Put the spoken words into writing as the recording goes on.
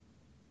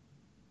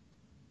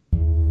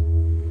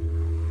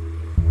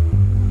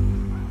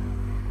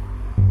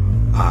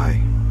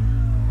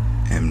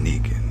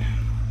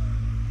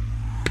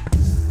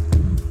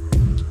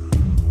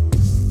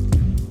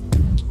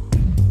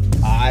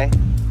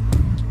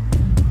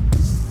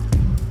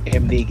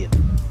Negan.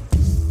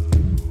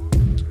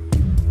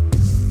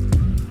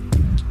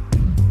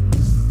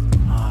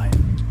 I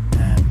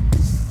am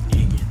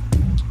Negan.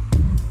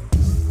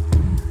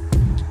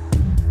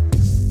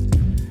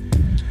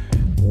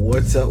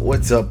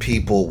 What's up,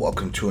 people?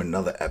 Welcome to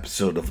another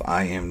episode of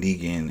I Am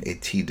Negan, a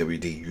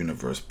TWD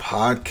Universe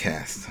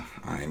podcast.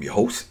 I am your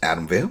host,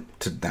 Adam Vale.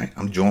 Tonight,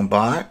 I'm joined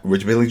by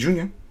Rich Bailey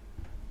Jr.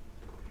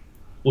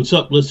 What's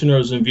up,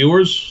 listeners and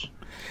viewers?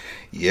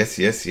 Yes.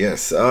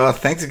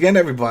 Thanks again,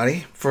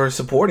 everybody, for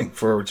supporting,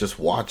 for just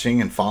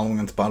watching and following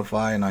on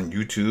Spotify and on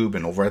YouTube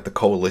and over at the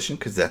Coalition,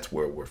 because that's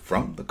where we're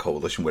from, the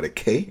Coalition with a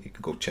K. You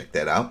can go check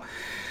that out.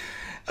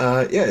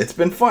 It's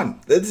been fun.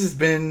 This has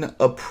been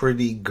a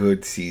pretty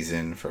good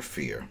season for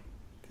Fear.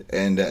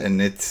 And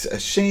it's a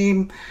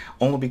shame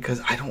only because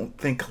I don't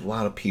think a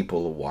lot of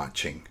people are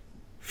watching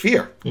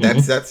Fear.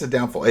 That's the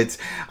downfall.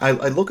 I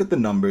look at the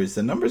numbers.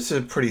 The numbers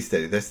are pretty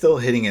steady. They're still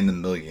hitting in the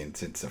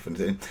millions and stuff.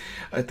 And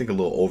I think a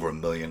little over 1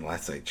 million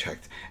last I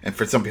checked. And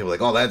for some people,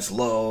 like, oh, that's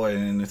low.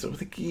 And it's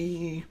like,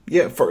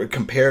 yeah, for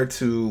compared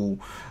to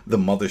the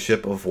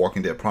mothership of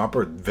Walking Dead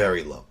proper,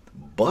 very low.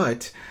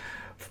 But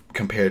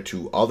compared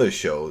to other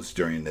shows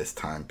during this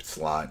time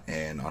slot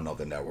and on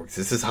other networks,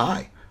 this is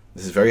high.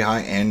 This is very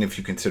high, and if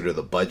you consider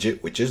the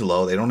budget, which is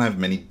low, they don't have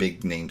many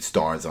big name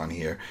stars on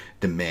here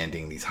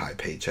demanding these high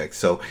paychecks,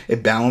 so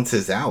it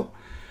balances out.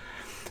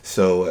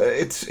 So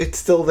it's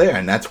still there,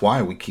 and that's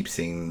why we keep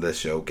seeing the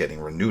show getting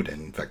renewed.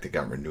 And in fact, it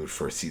got renewed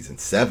for season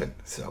 7,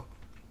 so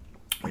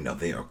we know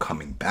they are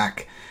coming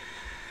back.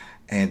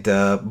 And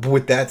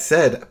with that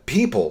said,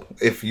 people,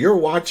 if you're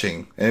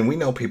watching, and we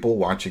know people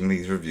watching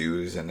these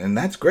reviews, and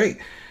that's great.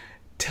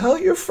 Tell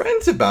your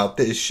friends about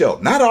this show.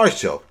 Not our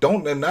show.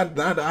 Not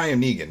I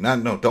Am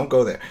Negan. Don't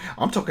go there.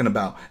 I'm talking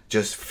about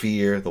just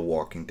Fear the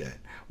Walking Dead.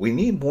 We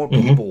need more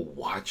people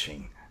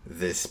watching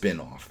this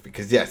spinoff.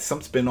 Because yes,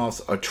 some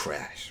spinoffs are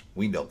trash.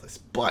 We know this.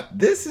 But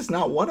this is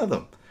not one of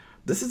them.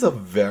 This is a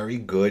very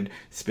good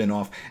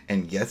spinoff.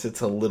 And yes,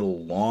 it's a little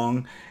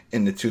long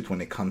in the tooth when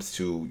it comes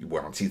to,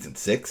 we're on season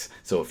 6.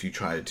 So if you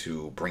try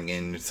to bring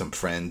in some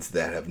friends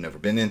that have never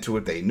been into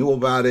it, they knew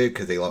about it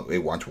because they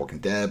watch Walking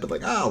Dead, but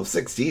like,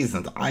 6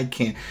 seasons, I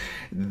can't.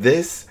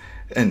 This,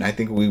 and I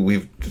think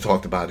we've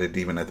talked about it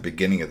even at the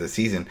beginning of the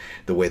season,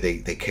 the way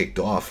they kicked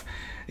off.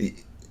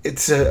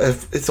 It's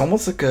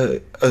almost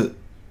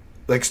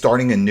like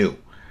starting anew.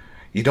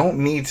 You don't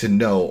need to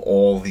know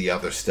all the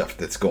other stuff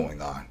that's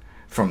going on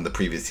from the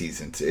previous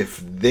seasons.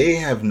 If they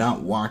have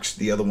not watched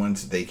the other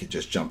ones, they could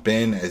just jump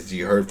in. As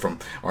you heard from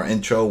our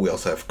intro, we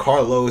also have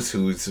Carlos,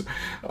 who's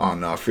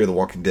on Fear the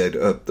Walking Dead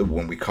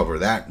when we cover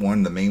that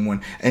one, the main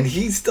one, and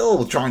he's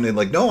still trying to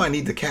no, I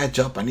need to catch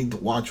up, I need to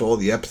watch all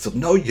the episodes.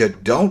 No, you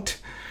don't.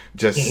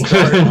 Just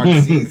start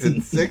on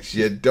season 6.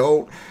 You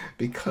don't,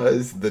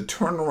 because the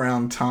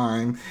turnaround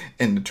time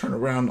and the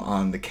turnaround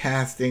on the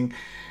casting,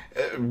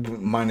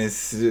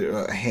 minus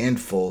a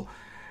handful,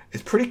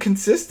 it's pretty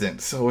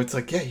consistent. So it's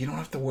like, yeah, you don't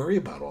have to worry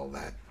about all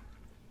that.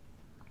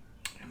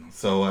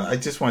 So I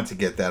just wanted to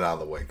get that out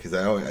of the way, because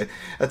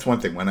that's one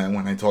thing when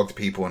I talk to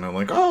people and I'm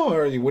like, oh,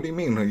 what do you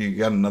mean you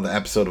got another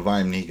episode of I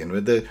Am Negan?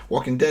 But the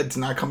Walking Dead's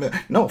not coming.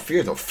 No,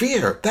 Fear,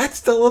 that's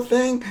still a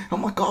thing.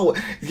 I'm like, oh,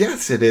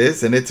 yes, it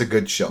is, and it's a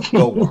good show.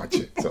 Go watch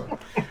it. So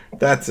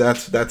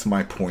that's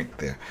my point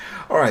there.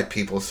 All right,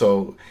 people.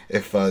 So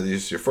if this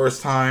is your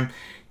first time,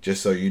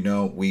 just so you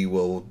know, we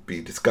will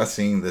be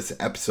discussing this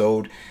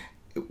episode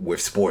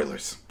with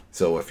spoilers.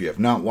 So if you have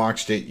not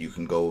watched it, you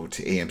can go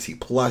to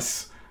AMC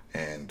Plus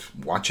and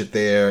watch it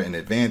there in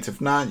advance. If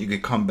not, you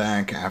could come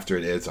back after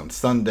it is on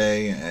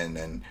Sunday, and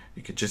then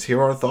you could just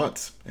hear our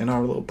thoughts and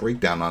our little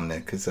breakdown on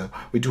it, because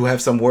we do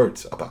have some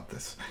words about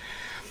this.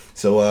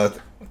 So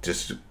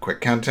just a quick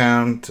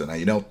countdown. So now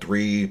you know,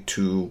 3,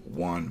 2,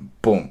 1,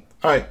 boom.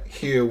 All right,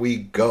 here we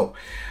go.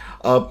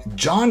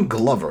 John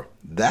Glover,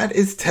 that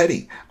is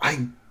Teddy.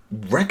 I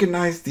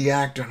recognized the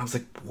actor, and I was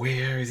like,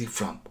 where is he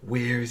from?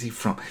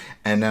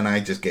 And then I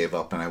just gave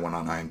up and I went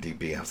on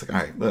IMDb. I was like, all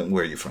right,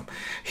 where are you from?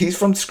 He's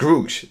from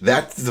Scrooge.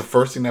 That's the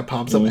first thing that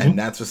pops up, and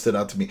that's what stood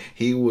out to me.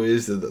 He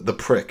was the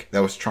prick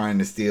that was trying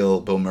to steal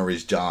Bill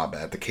Murray's job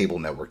at the cable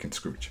network in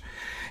Scrooge.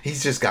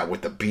 He's just got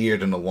with the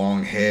beard and the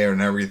long hair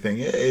and everything.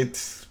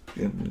 It's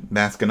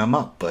masking him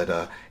up,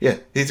 but yeah,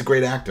 he's a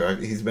great actor.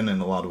 He's been in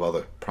a lot of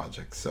other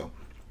projects, so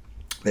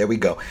there we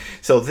go.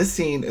 So this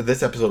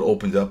episode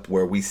opens up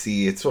where we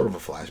see, it's sort of a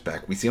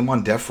flashback. We see him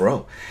on death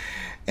row,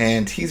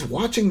 and he's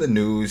watching the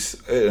news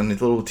on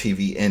his little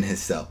TV in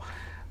his cell.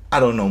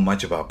 I don't know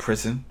much about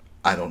prison.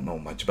 I don't know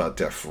much about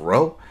death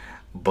row,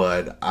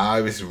 but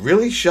I was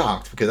really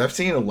shocked because I've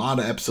seen a lot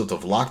of episodes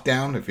of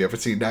Lockdown. If you ever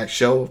seen that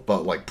show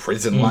about like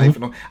prison life,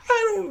 and all,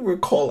 I don't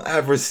recall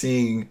ever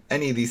seeing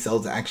any of these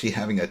cells actually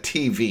having a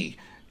TV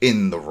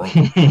in the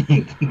room.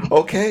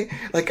 Okay,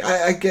 like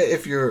I get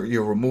if you're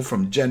removed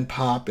from Gen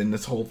Pop and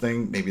this whole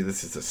thing, maybe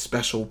this is a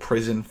special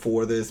prison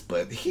for this,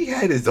 but he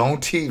had his own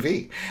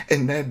TV.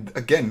 And then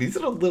again, these are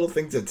the little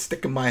things that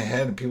stick in my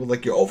head, and people are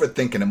like, you're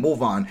overthinking and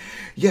move on.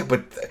 Yeah,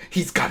 but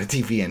he's got a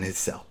TV in his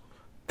cell.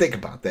 Think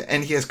about that.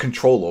 And he has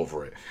control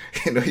over it.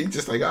 He's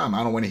just like, I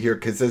don't want to hear it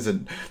because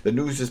the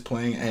news is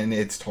playing and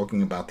it's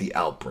talking about the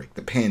outbreak.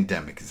 The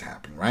pandemic is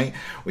happening, right?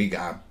 We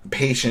got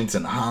patients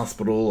in the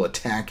hospital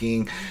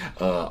attacking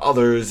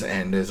others,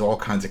 and there's all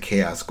kinds of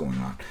chaos going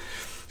on.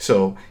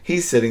 So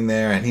he's sitting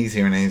there and he's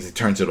hearing it. He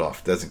turns it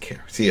off. Doesn't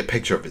care. See a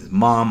picture of his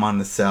mom on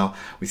the cell.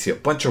 We see a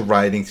bunch of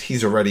writings.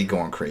 He's already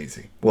going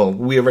crazy. Well,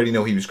 we already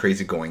know he was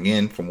crazy going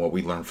in from what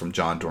we learned from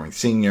John Doring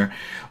Sr.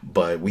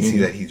 But we see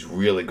that he's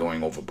really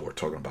going overboard,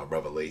 talking about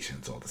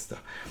revelations, all this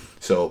stuff.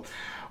 So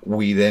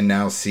we then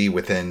now see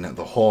within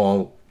the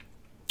hall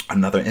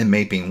another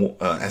inmate being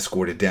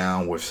escorted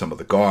down with some of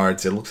the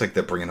guards. It looks like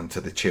they're bringing him to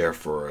the chair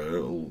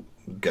for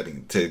get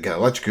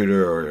electrocuted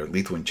or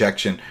lethal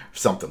injection,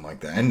 something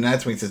like that. And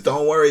that's when he says,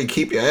 don't worry,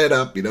 keep your head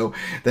up, the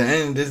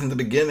end isn't the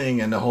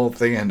beginning, and the whole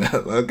thing. And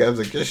the guy was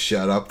like, just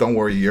shut up, don't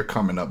worry, you're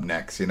coming up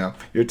next,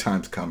 your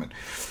time's coming.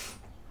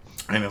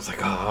 And I was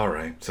like, oh, all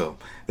right. So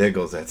there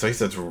goes that. So he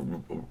starts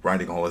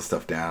writing all this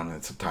stuff down,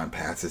 and some time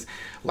passes.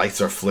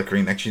 Lights are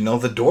flickering. Next you know,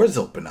 the doors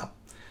open up.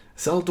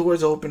 Cell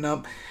doors open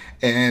up,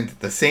 and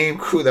the same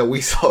crew that we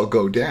saw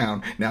go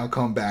down now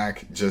come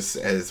back just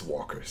as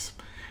walkers.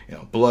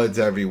 Blood's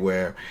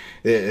everywhere.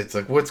 It's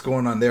like, what's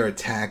going on? They're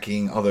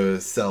attacking other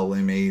cell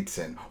inmates,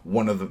 and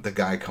one of the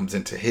guy comes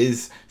into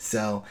his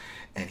cell,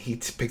 and he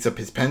picks up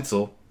his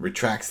pencil,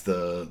 retracts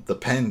the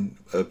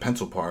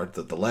pencil part,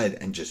 the lead,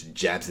 and just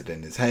jabs it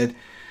in his head.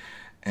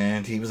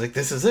 And he was like,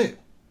 this is it.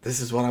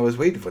 This is what I was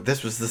waiting for.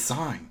 This was the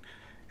sign.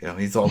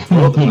 He's all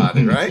thrilled about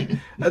it, right?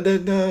 And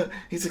then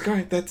he's like, all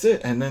right, that's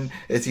it. And then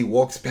as he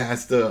walks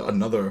past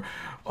another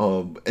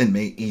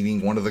inmate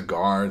eating one of the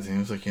guards, and he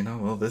was like,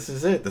 well, this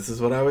is it. This is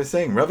what I was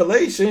saying.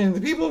 Revelations,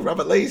 people,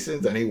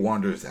 revelations. And he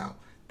wanders out.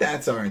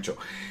 That's our intro.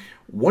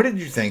 What did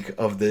you think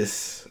of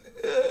this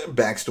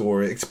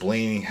backstory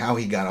explaining how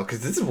he got out?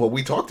 Because this is what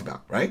we talked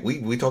about, right?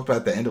 We talked about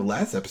at the end of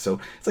last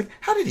episode. It's like,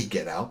 how did he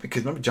get out?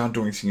 Because remember, John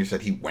Doring Sr.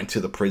 said he went to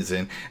the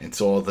prison and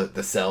saw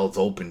the cells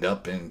opened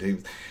up,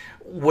 and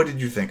what did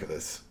you think of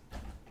this?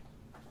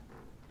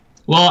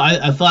 Well,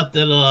 I thought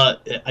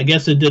that I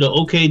guess it did an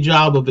okay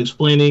job of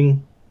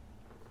explaining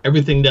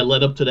everything that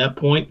led up to that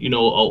point.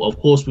 Of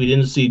course, we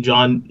didn't see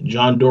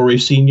John Dory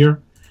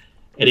Sr.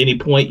 at any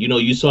point.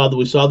 We saw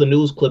the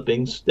news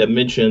clippings that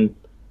mentioned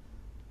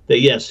that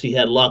yes, he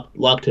had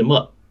locked him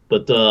up,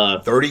 but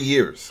 30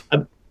 years.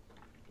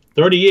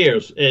 30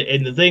 years,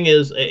 and the thing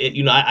is,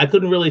 I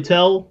couldn't really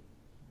tell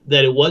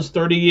that it was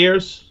 30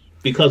 years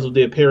because of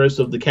the appearance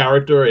of the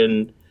character,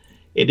 and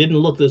it didn't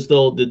look as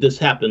though that this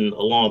happened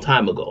a long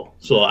time ago.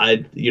 So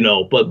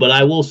but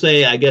I will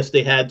say, I guess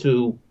they had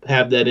to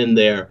have that in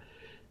there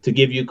to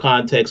give you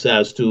context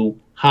as to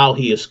how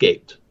he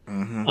escaped.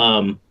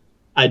 Mm-hmm.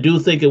 I do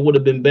think it would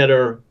have been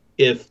better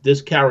if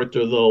this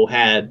character, though,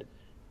 had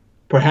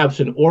perhaps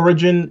an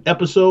origin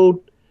episode,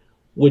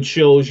 which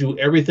shows you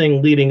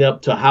everything leading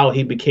up to how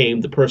he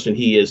became the person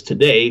he is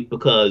today,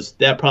 because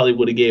that probably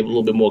would have gave a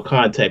little bit more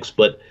context.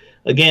 But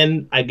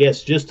again, I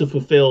guess just to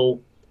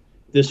fulfill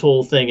this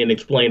whole thing and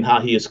explain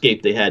how he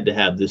escaped, they had to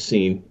have this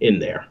scene in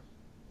there.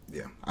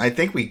 Yeah, I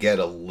think we get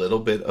a little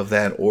bit of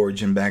that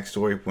origin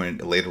backstory when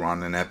later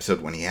on in the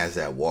episode when he has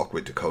that walk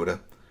with Dakota.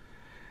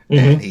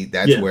 Mm-hmm. And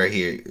that's where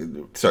he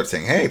starts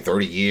saying, hey,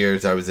 30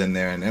 years I was in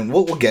there, and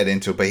we'll get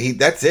into it, but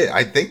that's it.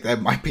 I think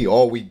that might be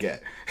all we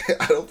get.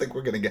 I don't think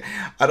we're going to get,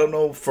 I don't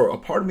know, for a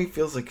part of me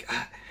feels like,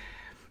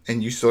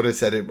 and you sort of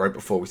said it right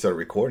before we started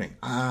recording,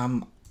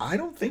 I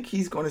don't think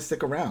he's going to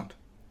stick around.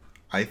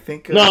 I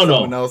think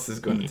someone else is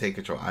going to take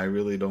control. I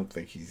really don't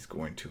think he's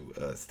going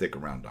to stick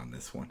around on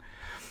this one.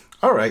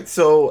 All right,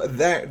 so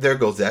there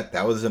goes that.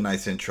 That was a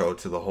nice intro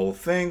to the whole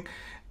thing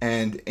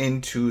and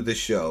into the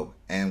show.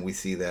 And we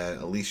see that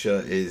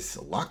Alicia is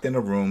locked in a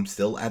room,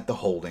 still at the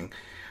holding,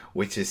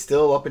 which is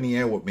still up in the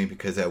air with me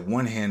because at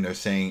one hand they're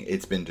saying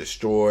it's been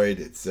destroyed,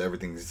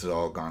 everything's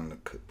all gone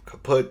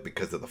kaput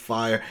because of the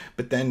fire,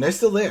 but then they're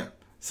still there.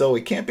 So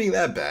it can't be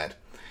that bad.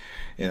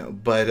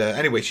 But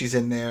anyway, she's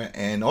in there,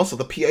 and also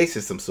the PA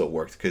system still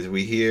works because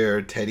we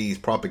hear Teddy's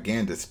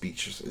propaganda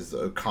speech is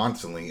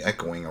constantly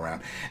echoing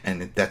around,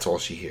 and that's all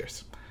she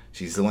hears.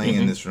 She's laying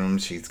in this room.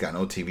 She's got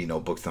no TV, no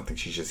books, nothing.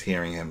 She's just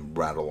hearing him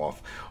rattle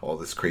off all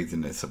this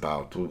craziness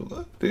about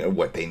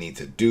what they need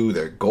to do,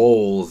 their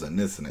goals, and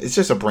this and that. It's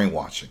just a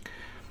brainwashing.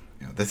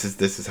 This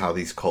is how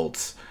these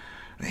cults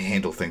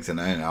handle things, and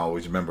I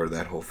always remember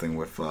that whole thing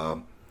with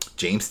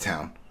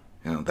Jamestown.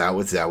 That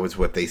was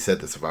what they said.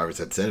 The survivors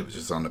had said. It was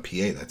just on the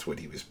PA. That's what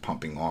he was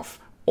pumping off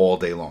all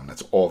day long.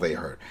 That's all they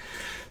heard.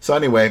 So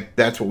anyway,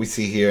 that's what we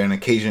see here. And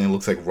occasionally it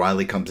looks like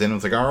Riley comes in and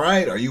is like, all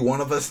right, are you one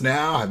of us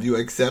now? Have you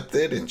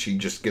accepted? And she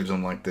just gives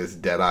him like this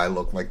dead eye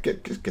look like,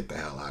 just get the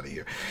hell out of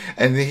here.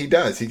 And then he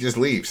does. He just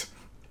leaves.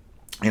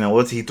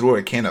 He threw her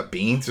a can of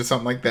beans or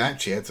something like that.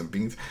 She had some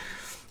beans.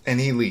 And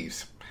he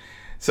leaves.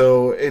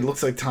 So it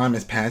looks like time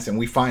has passed. And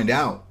we find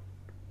out,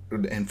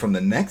 and from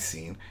the next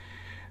scene,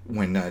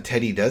 when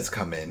Teddy does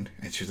come in,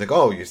 and she's like,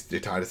 oh, you're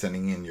tired of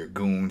sending in your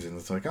goons, and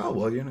it's like, oh,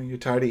 well, you're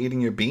tired of eating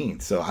your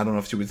beans. So I don't know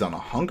if she was on a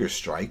hunger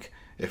strike,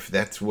 if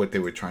that's what they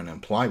were trying to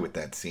imply with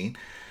that scene.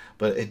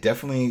 but it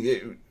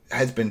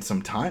has been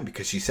some time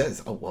because she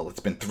says, "Oh well,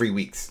 it's been 3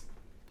 weeks."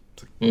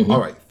 It's like,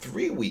 all right,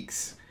 3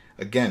 weeks.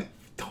 Again,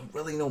 don't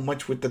really know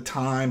much with the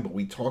time, but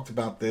we talked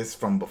about this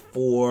from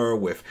before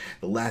with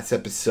the last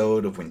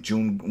episode of when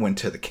June went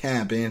to the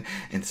cabin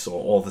and saw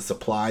all the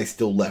supplies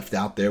still left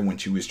out there when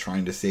she was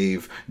trying to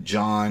save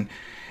John.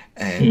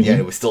 And yeah,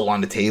 it was still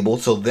on the table.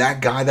 So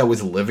that guy that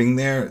was living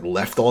there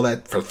left all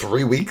that for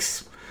 3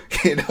 weeks.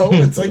 You know,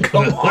 it's like,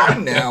 come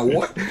on now,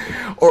 what?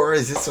 Or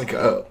is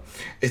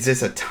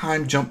this a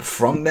time jump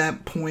from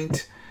that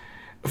point,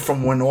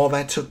 from when all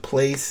that took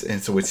place,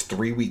 and so it's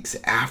 3 weeks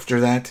after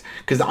that?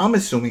 Because I'm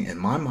assuming in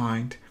my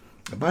mind,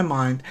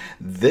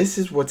 this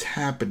is what's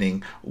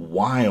happening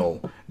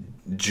while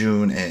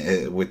June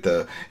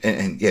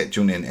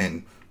June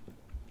and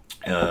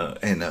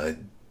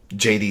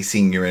JD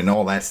Senior and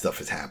all that stuff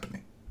is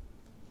happening.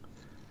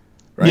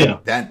 Right?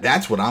 Yeah,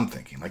 that's what I'm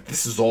thinking. Like,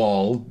 this is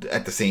all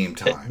at the same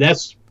time.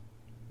 That's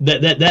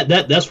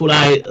what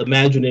I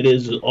imagine it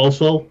is.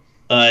 Also,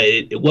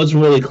 it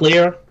wasn't really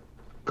clear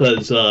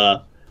because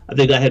I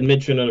think I had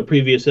mentioned on a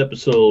previous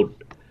episode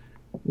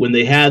when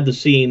they had the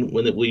scene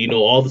when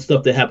all the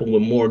stuff that happened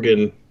with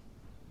Morgan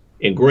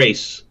and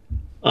Grace.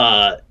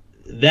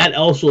 That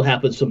also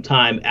happened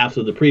sometime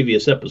after the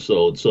previous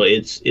episode. So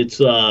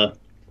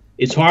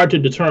it's hard to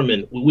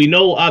determine. We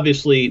know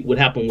obviously what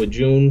happened with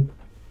June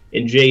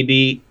and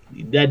JD.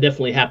 That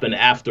definitely happened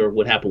after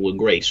what happened with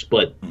Grace,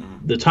 but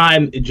the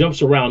time, it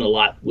jumps around a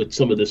lot with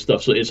some of this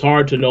stuff, so it's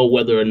hard to know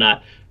whether or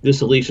not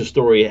this Alicia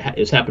story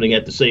is happening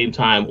at the same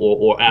time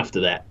or after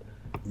that.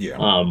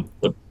 Yeah.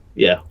 But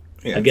yeah,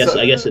 I guess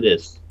it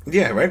is.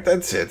 Yeah, right.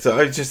 That's it. So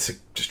I was just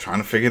trying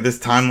to figure this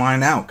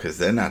timeline out because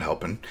they're not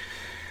helping.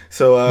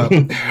 So,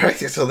 right,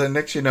 so then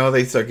next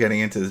they start getting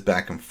into this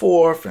back and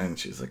forth, and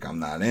she's like, I'm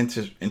not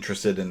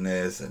interested in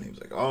this. And he was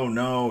like, oh,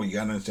 no, you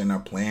got to understand our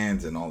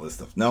plans and all this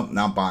stuff. Nope,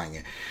 not buying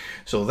it.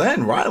 So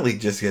then Riley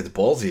just gets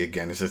ballsy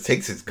again. He just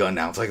takes his gun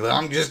out. It's like,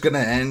 I'm just going to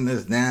end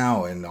this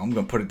now, and I'm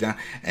going to put it down.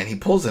 And he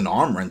pulls an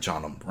arm wrench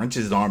on him,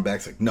 wrenches his arm back.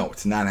 It's like, no,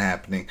 it's not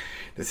happening.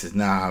 This is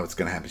not how it's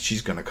going to happen.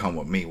 She's going to come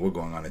with me. We're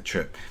going on a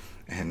trip.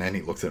 And then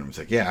he looks at him and he's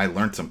like, yeah, I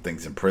learned some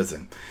things in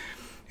prison.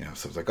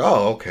 So it's like,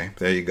 oh, okay,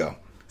 there you go.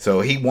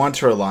 So he wants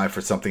her alive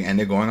for something, and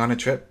they're going on a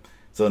trip.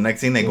 So the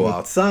next thing they go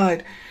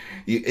outside,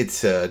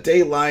 it's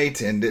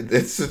daylight, and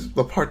this is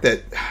the part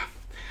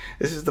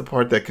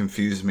that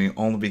confused me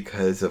only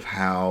because of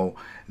how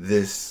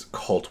this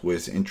cult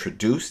was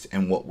introduced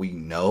and what we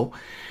know.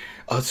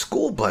 A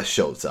school bus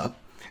shows up,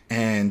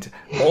 and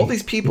all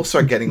these people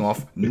start getting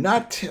off,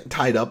 not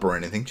tied up or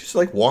anything, just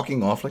like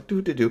walking off, like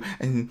do.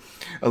 And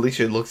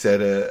Alicia looks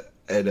at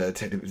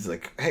Teddy, was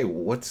like, hey,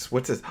 what's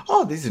this?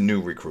 Oh, these are new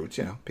recruits,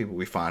 people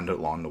we find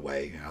along the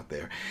way out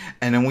there.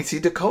 And then we see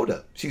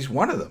Dakota. She's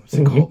one of them. It's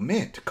like, oh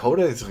man,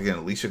 Dakota is like, and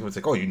Alicia was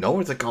like, oh, you know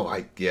her? It's like, oh,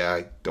 I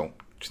don't,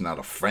 she's not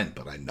a friend,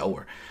 but I know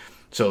her.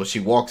 So she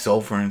walks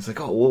over and it's like,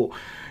 oh,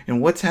 well,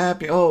 what's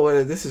happening?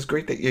 Oh, this is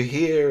great that you're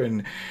here.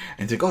 And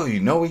it's like, oh,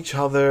 you know each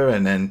other.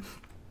 And then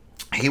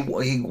he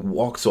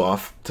walks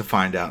off to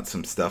find out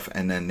some stuff,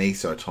 and then they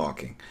start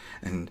talking.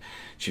 And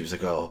she was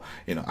like, oh,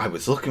 I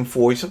was looking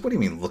for you. He said, what do you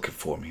mean looking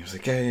for me? He was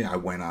like, hey, I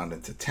went out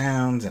into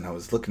towns, and I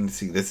was looking to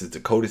see, this is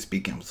Dakota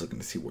speaking, I was looking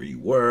to see where you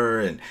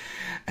were,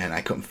 and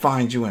I couldn't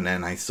find you. And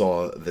then I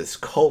saw this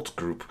cult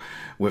group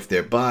with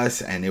their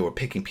bus, and they were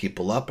picking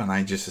people up, and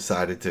I just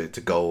decided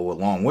to go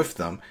along with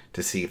them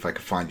to see if I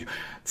could find you.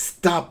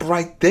 Stop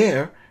right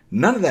there.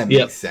 None of that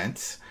makes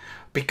sense,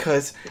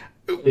 because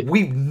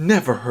we've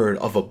never heard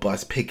of a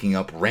bus picking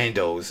up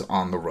randos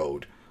on the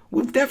road.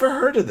 We've never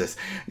heard of this.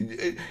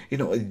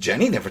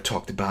 Jenny never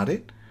talked about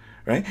it,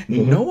 right?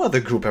 No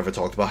other group ever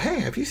talked about, hey,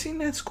 have you seen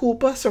that school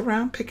bus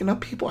around picking up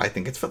people? I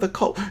think it's for the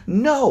cult.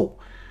 No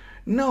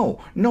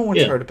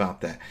one's heard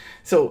about that.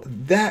 So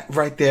that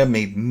right there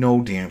made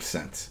no damn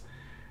sense.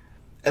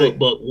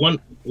 But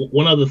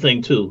one other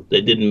thing, too,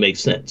 that didn't make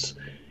sense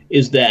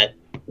is that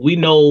we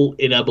know,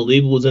 and I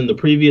believe it was in the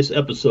previous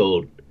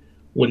episode,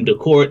 when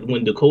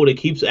Dakota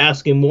keeps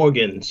asking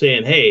Morgan,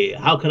 saying, hey,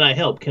 how can I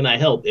help? Can I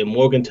help? And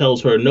Morgan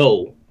tells her,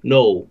 no,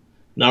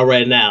 not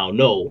right now,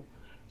 no.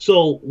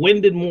 So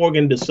when did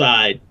Morgan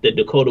decide that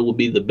Dakota would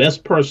be the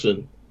best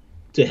person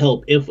to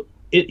help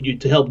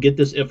get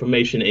this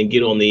information and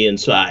get on the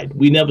inside?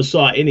 We never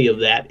saw any of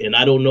that, and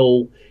I don't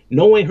know,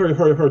 knowing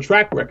her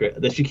track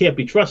record, that she can't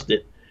be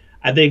trusted.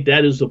 I think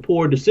that is a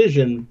poor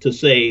decision to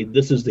say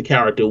this is the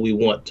character we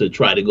want to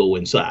try to go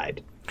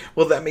inside.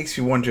 Well, that makes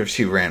you wonder if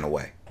she ran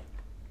away.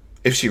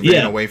 If she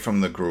ran away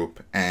from the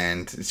group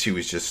and she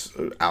was just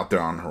out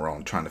there on her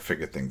own trying to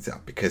figure things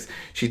out, because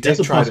she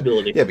did try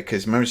to. Yeah,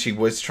 because remember she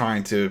was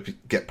trying to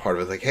get part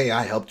of it. Like, hey,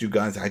 I helped you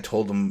guys. I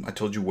told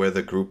you where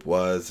the group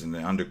was and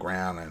the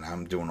underground, and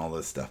I'm doing all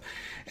this stuff.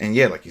 And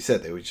yeah, like you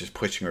said, they were just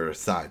pushing her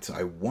aside. So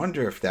I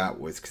wonder if that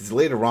was because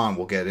later on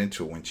we'll get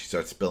into it when she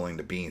starts spilling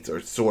the beans, or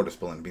sort of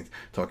spilling the beans,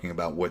 talking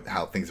about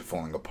how things are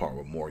falling apart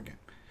with Morgan.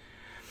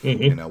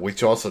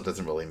 Which also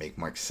doesn't really make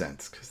much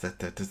sense because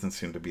that doesn't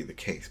seem to be the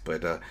case.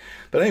 But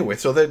anyway,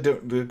 so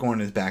they're going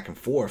this back and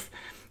forth,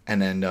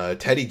 and then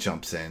Teddy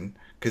jumps in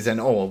Because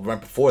then,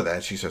 right before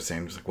that, she starts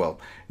saying, like, well,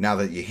 now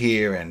that you're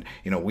here and,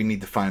 we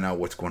need to find out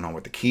what's going on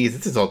with the keys.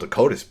 This is all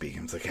Dakota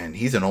speaking. It's like, and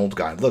he's an old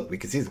guy. Look, we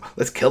can see,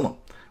 let's kill him.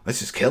 Let's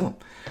just kill him.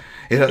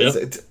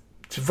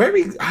 It's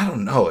very, I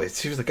don't know.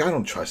 She was like, I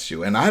don't trust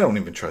you. And I don't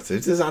even trust her.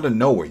 It's just out of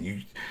nowhere.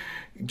 You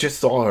just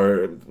saw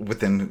her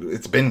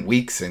it's been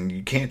weeks and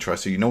you can't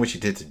trust her. You know what she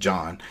did to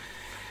John.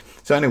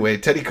 So anyway,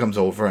 Teddy comes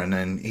over and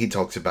then he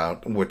talks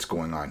about what's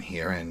going on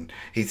here, and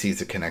he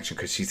sees a connection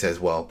because she says,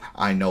 well,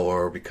 I know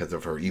her because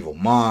of her evil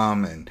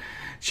mom, and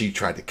she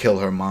tried to kill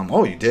her mom.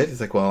 Oh, you did? He's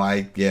like, well,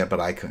 but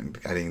I couldn't.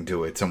 I didn't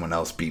do it. Someone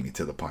else beat me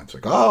to the punch.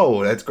 Like,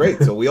 oh, that's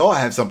great. So we all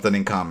have something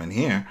in common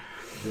here.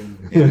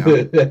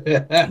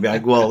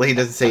 Like, well, he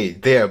doesn't say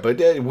it there, but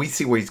we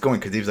see where he's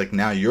going because he was like,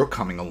 now you're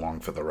coming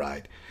along for the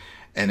ride.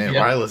 And then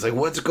Ryla's like,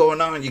 what's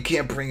going on? You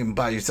can't bring him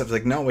by yourself. It's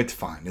like, no, it's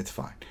fine. It's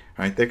fine.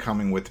 All right, they're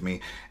coming with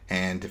me.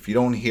 And if you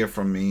don't hear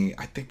from me,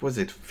 I think, was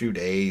it a few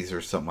days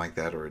or something like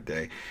that, or a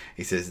day,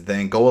 he says,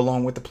 then go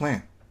along with the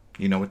plan.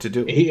 You know what to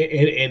do.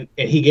 And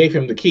he gave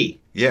him the key.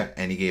 Yeah,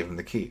 and he gave him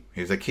the key.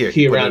 He was like, here.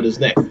 Key around his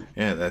neck.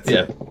 Yeah, that's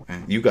it.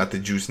 And you got the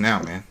juice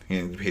now, man.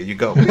 And here you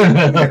go.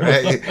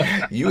 Right?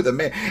 You the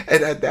man.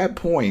 And at that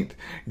point,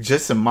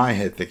 just in my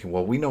head thinking,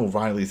 well, we know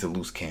Riley's a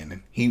loose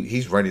cannon.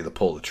 He's ready to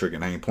pull the trigger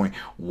at any point.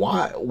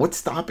 What's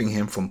stopping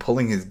him from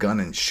pulling his gun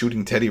and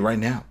shooting Teddy right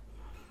now?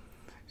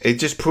 It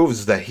just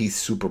proves that he's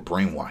super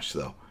brainwashed,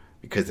 though.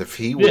 Because if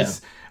he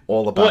was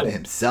all about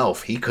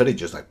himself, he could have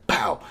just like,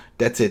 pow,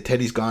 that's it.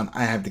 Teddy's gone.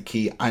 I have the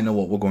key. I know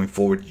what we're going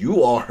forward.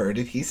 You all heard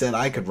it. He said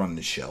I could run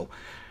the show.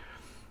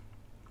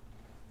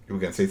 You were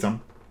going to say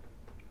something?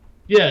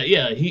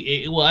 Yeah.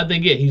 I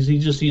think,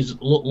 he's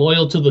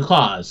loyal to the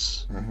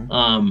cause.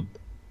 Mm-hmm.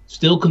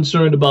 Still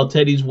concerned about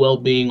Teddy's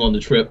well-being on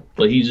the trip,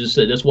 but he just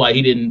said that's why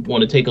he didn't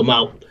want to take him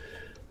out.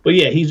 But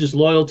yeah, he's just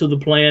loyal to the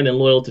plan and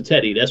loyal to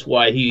Teddy. That's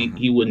why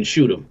he wouldn't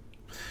shoot him.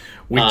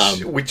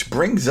 Which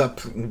brings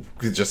up,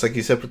 just like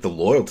you said, with the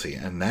loyalty,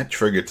 and that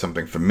triggered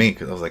something for me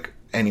because I was like,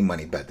 any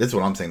money bet. This is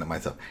what I'm saying to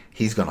myself.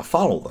 He's going to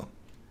follow them.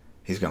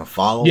 He's going to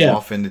follow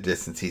off in the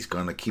distance. He's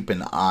going to keep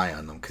an eye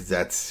on them because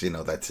that's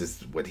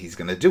what he's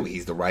going to do.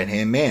 He's the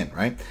right-hand man,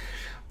 right?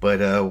 But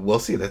we'll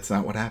see. That's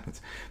not what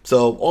happens.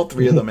 So all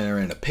three of them are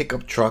in a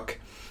pickup truck.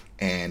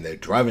 And they're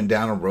driving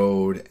down a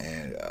road,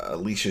 and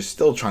Alicia's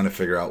still trying to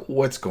figure out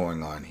what's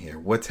going on here,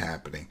 what's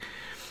happening.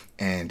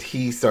 And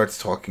he starts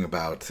talking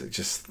about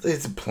just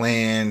his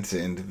plans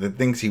and the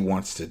things he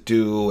wants to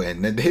do.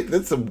 And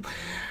that's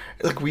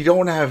we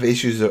don't have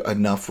issues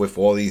enough with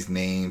all these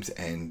names.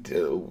 And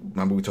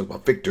remember we talked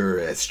about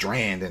Victor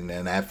Strand, and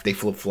then they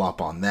flip-flop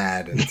on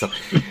that. And so,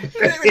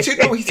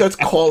 he starts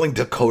calling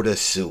Dakota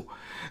Sue.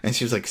 And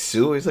she was like,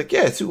 Sue? He's like,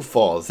 yeah, Sioux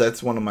Falls.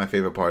 That's one of my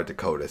favorite part of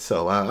Dakota.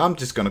 So I'm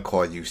just going to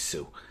call you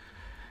Sue.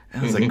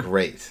 And I was like,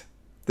 great.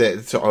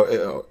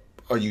 So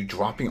are we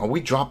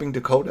dropping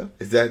Dakota?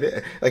 Is that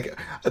it? Like,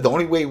 the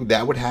only way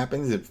that would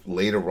happen is if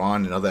later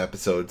on in other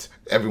episodes,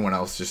 everyone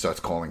else just starts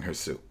calling her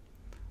Sue.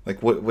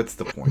 Like, what's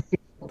the point?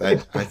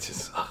 I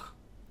just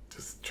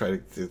try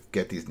to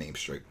get these names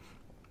straight.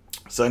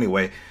 So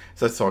anyway,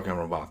 starts talking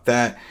about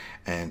that.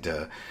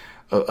 And,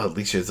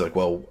 Alicia's like,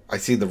 well, I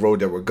see the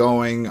road that we're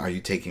going. Are you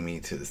taking me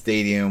to the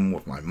stadium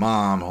with my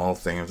mom? Whole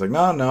thing. I was like,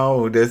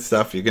 no, there's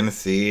stuff you're going to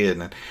see.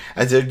 And then,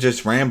 as they're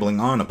just rambling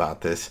on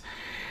about this,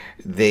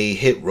 they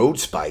hit road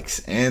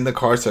spikes and the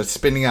car starts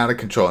spinning out of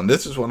control. And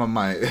this was one of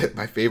my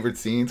favorite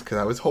scenes because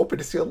I was hoping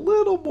to see a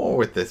little more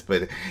with this,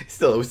 but it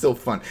was still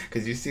fun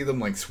because you see them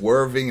like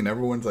swerving and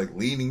everyone's like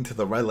leaning to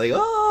the right, like,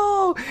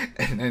 oh,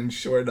 and then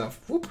sure enough,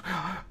 whoop,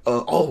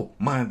 oh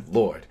my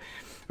Lord.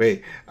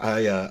 Wait,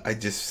 I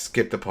just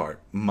skipped a part.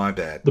 My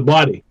bad. The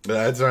body.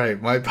 That's right.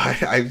 My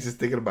body. I was just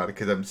thinking about it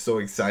because I'm so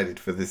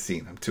excited for this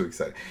scene. I'm too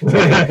excited.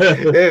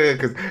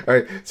 So, all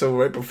right. So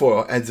right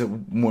before,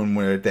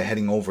 when they're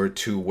heading over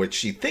to what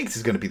she thinks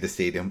is going to be the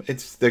stadium,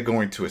 they're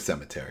going to a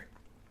cemetery.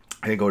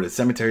 They go to the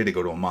cemetery. They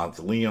go to a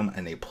mausoleum,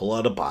 and they pull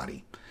out a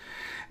body.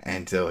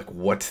 And they're like,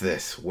 what's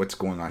this? What's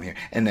going on here?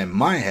 And in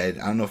my head,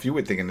 I don't know if you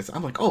were thinking this,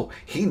 I'm like, oh,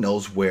 he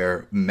knows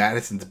where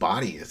Madison's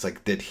body is.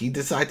 Like, did he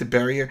decide to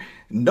bury her?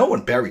 No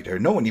one buried her.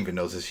 No one even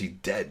knows if she's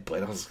dead.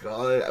 But I was like,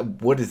 oh,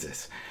 what is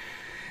this?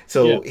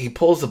 So he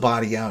pulls the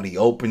body out. He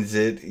opens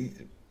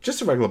it.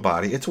 Just a regular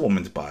body. It's a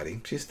woman's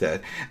body. She's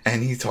dead.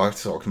 And he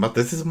talking about,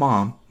 this is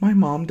mom. My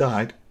mom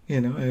died.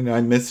 And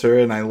I miss her,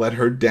 and I let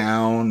her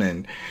down,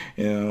 and,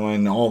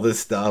 and all this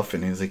stuff.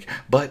 And he's like,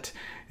 but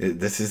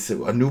this is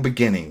a new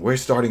beginning. We're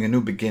starting a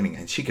new beginning,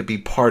 and she could be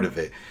part of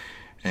it.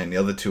 And the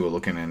other two are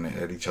looking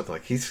at each other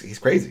like, he's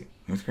crazy.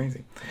 He's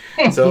crazy.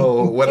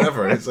 So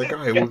whatever. It's like, all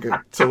right, we're good.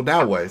 So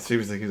now what? So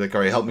he's like,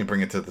 all right, help me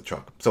bring it to the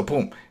truck. So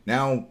boom.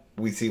 Now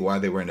we see why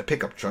they were in a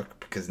pickup truck,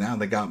 because now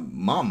they got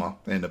Mama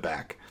in the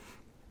back,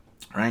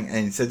 right?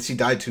 And he said she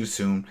died too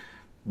soon.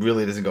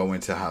 Really doesn't go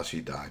into how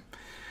she died.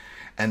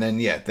 And then,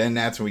 then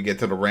that's when we get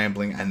to the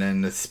rambling and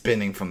then the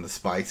spinning from the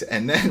spikes.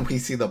 And then we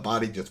see the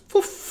body just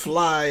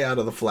fly out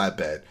of the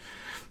flatbed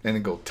and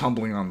then go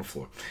tumbling on the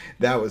floor.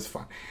 That was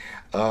fun.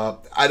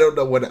 I don't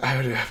know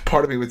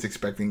part of me was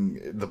expecting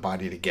the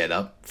body to get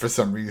up for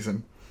some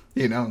reason.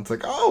 You know, it's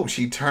like, oh,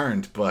 she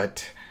turned,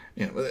 but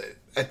you know,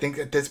 I think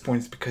at this point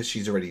it's because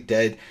she's already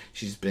dead.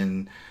 She's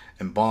been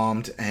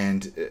embalmed,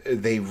 and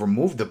they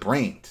remove the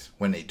brains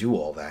when they do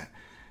all that.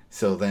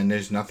 So then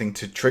there's nothing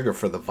to trigger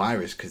for the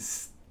virus,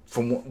 because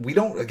we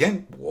don't,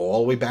 again,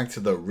 all the way back to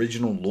the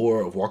original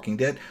lore of Walking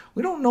Dead,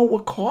 we don't know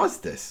what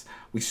caused this.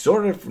 We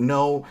sort of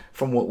know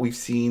from what we've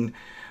seen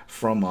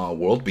from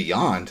World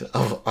Beyond,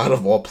 out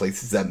of all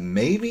places, that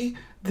maybe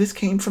this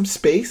came from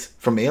space,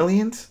 from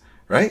aliens,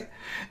 right?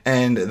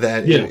 And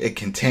that it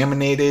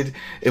contaminated.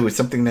 It was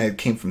something that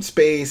came from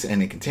space,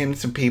 and it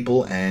contaminated some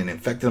people and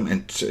infected them,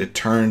 and it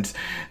turned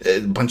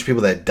a bunch of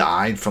people that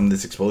died from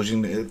this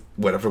explosion,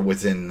 whatever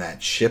was in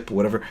that ship,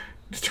 whatever,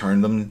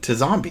 turned them to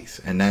zombies,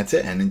 and that's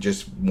it. And it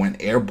just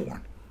went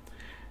airborne.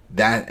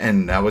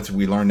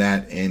 We learned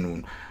that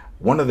in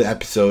one of the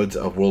episodes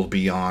of World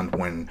Beyond,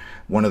 when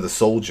one of the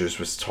soldiers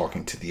was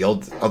talking to the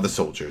other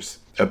soldiers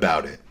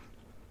about it.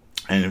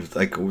 And it was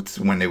like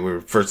when they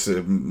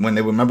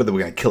remember they were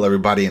going to kill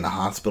everybody in the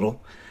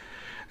hospital.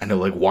 And they're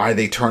like, why are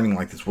they turning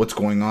like this? What's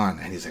going on?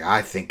 And he's like,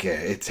 I think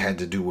it's had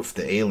to do with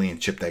the alien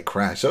ship that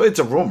crashed. So it's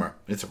a rumor.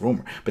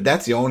 But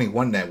that's the only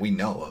one that we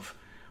know of.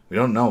 We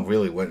don't know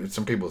really what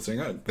some people are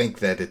saying. I think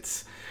that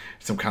it's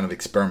some kind of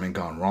experiment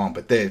gone wrong.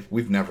 But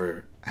we've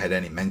never had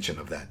any mention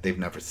of that. They've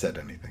never said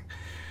anything.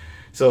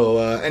 So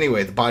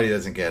anyway, the body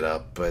doesn't get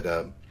up, but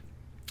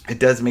it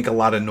does make a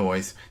lot of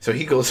noise. So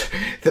he goes,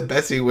 the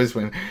best scene was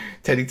when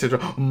Teddy turns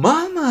around,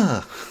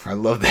 Mama! I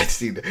love that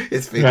scene.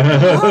 His face,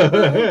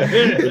 Mama!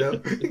 You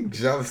know, he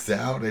jumps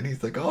out and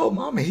he's like, oh,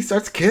 Mama. He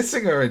starts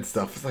kissing her and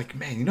stuff. It's like,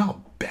 man, you know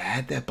how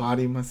bad that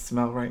body must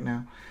smell right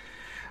now?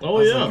 Oh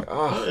yeah. Like,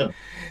 oh yeah.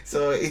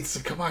 So it's,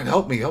 come on,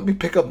 help me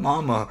pick up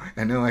Mama.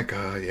 And they're like,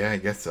 yeah, I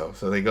guess so.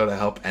 So they go to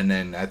help, and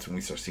then that's when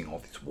we start seeing all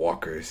these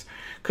walkers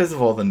because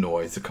of all the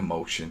noise, the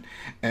commotion.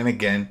 And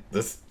again,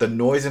 the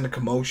noise and the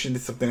commotion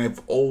is something I've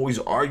always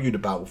argued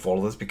about with all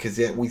of this, because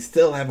yet we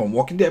still have on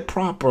Walking Dead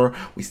proper,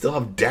 we still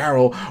have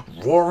Daryl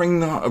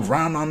roaring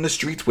around on the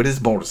streets with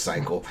his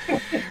motorcycle.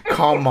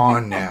 Come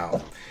on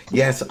now.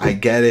 Yes, I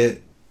get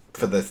it.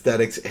 For the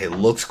aesthetics, it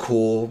looks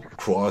cool.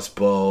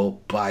 Crossbow,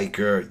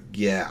 biker,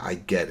 yeah, I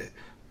get it.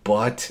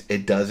 But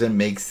it doesn't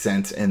make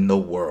sense in the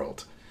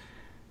world.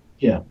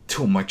 Yeah.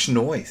 Too much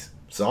noise.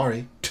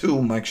 Sorry,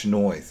 too much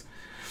noise.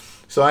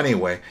 So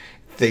anyway,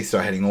 they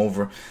start heading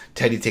over.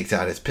 Teddy takes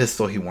out his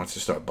pistol. He wants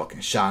to start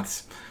bucking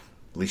shots.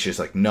 Alicia's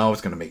like, no,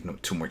 it's going to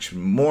make too much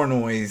more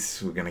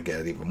noise. We're going to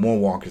get even more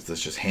walkers.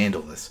 Let's just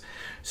handle this.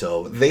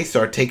 So they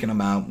start taking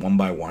them out one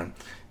by one.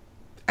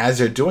 As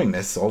they're doing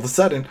this, all of a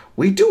sudden,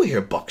 we do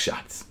hear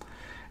buckshots.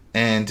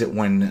 And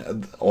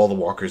when all the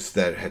walkers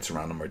that had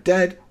surrounded them are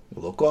dead,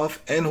 we look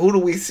off, and who do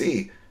we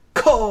see?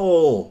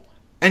 Cole!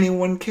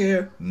 Anyone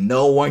care?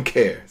 No one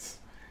cares.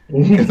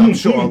 Because I'm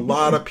sure a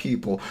lot of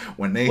people,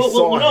 when they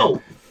saw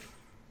him...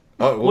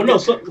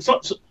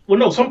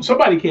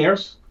 somebody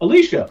cares.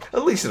 Alicia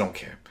don't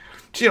care.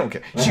 She don't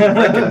care. She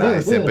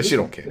recognized him, but she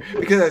don't care.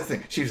 Because that's the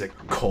thing. She was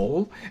like,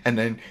 Cole? And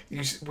then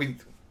we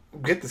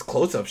get this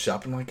close-up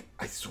shot, and I'm like,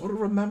 I sort of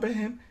remember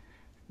him.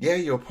 Yeah,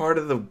 you're part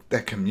of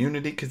that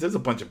community, because there's a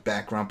bunch of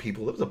background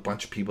people. There was a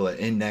bunch of people that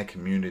in that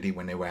community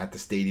when they were at the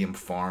stadium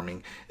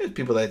farming. There's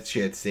people that she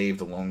had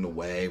saved along the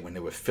way when they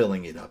were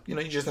filling it up. You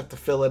know, you just have to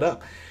fill it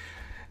up.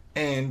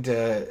 And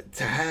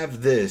to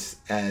have this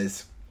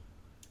as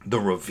the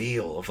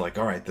reveal of like,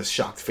 all right, the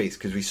shocked face,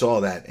 because we saw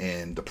that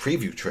in the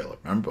preview trailer.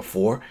 Remember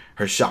before?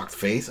 Her shocked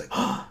face, like,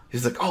 oh,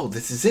 he's like, oh,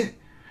 this is it.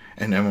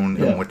 And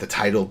everyone with the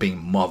title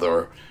being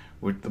Mother,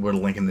 we're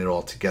linking it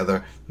all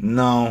together.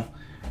 No,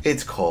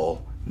 it's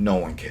Cole. No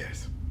one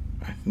cares.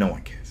 Right? No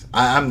one cares.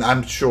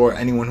 I'm sure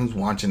anyone who's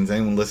watching,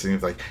 anyone listening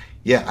is like,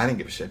 yeah, I didn't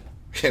give a shit.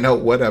 You know,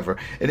 whatever.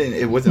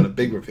 It wasn't a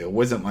big reveal. It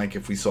wasn't like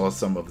if we saw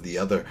some of the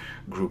other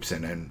groups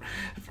and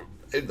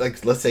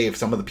like, let's say if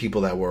some of the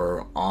people that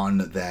were on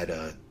the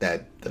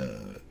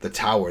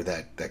tower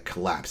that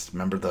collapsed.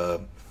 Remember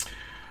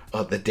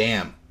the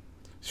dam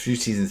a few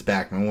seasons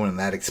back. Remember when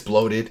that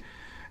exploded?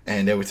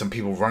 And there were some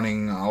people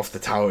running off the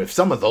tower. If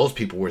some of those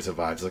people were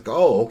survived, it's like,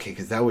 oh, okay,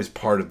 because that was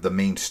part of the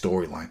main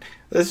storyline.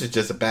 This is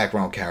just a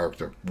background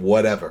character.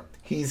 Whatever.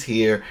 He's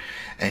here,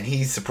 and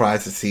he's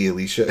surprised to see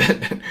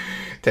Alicia.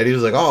 Teddy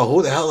was like, oh,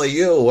 who the hell are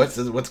you?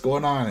 What's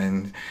going on?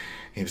 And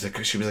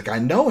she was like, I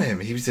know him.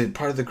 He was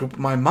part of the group of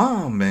my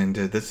mom, and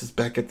this is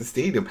back at the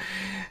stadium.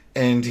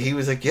 And he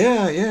was like,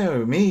 yeah,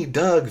 me,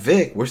 Doug,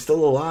 Vic, we're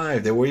still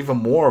alive. There were even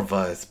more of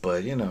us,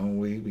 but, you know,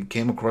 we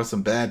came across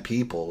some bad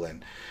people,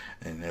 and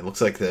it looks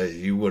like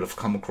you would have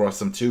come across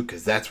them too,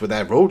 because that's where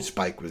that road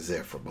spike was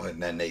there for.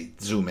 And then they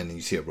zoom in and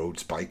you see a road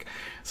spike.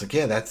 It's like,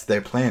 yeah, that's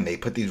their plan. They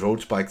put these road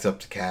spikes up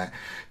to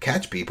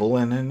catch people,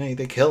 and then they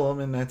kill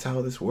them, and that's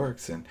how this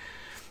works. And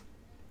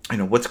you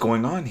know what's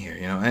going on here,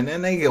 you know. And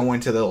then they go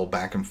into the little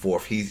back and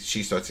forth.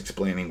 She starts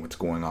explaining what's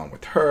going on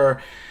with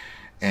her,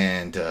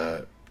 and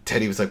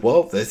Teddy was like,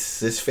 well,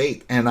 this is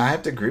fate. And I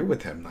have to agree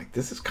with him. Like,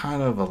 this is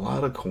kind of a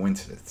lot of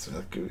coincidence.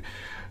 Like,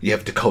 you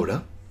have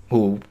Dakota,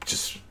 who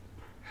just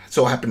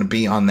so happened to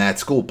be on that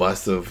school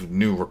bus of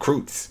new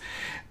recruits,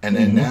 And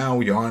then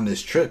now you're on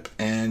this trip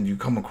and you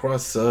come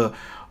across a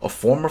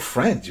former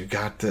friend you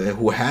got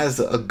who has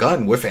a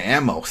gun with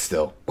ammo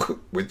still,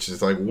 which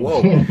is like,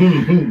 whoa.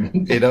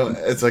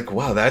 It's like,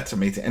 wow, that's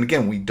amazing. And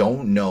again, we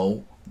don't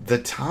know the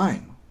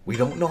time. We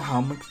don't know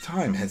how much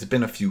time. Has it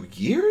been a few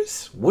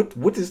years?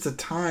 What is the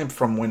time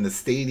from when the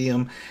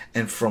stadium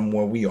and from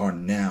where we are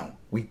now?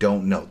 We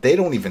don't know. They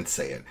don't even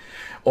say it.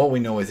 All we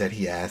know is that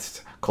he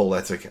asked Cole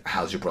Esek,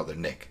 how's your brother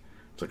Nick?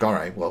 It's like, all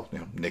right, well,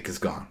 Nick is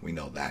gone. We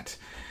know that.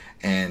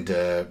 And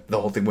the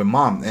whole thing with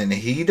Mom, and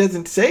he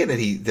doesn't say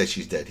that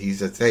she's dead. He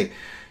says, hey,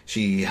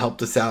 she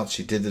helped us out.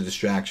 She did the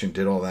distraction,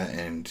 did all that,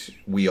 and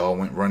we all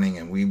went running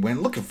and we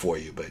went looking for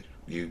you. But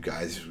you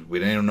guys, we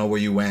didn't know where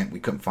you went. We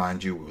couldn't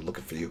find you. We were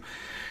looking for you.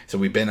 So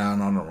we've been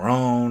out on our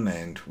own,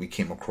 and we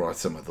came across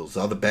some of those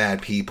other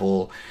bad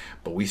people,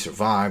 but we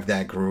survived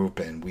that group,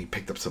 and we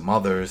picked up some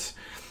others.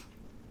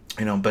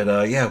 But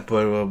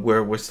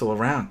we're still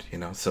around.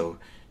 So.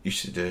 You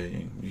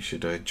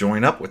should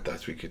join up with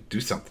us. We could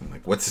do something.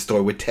 Like, what's the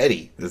story with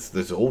Teddy?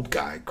 This old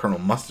guy, Colonel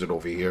Mustard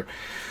over here.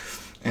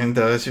 And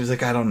she was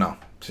like, I don't know.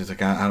 She's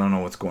like, I don't know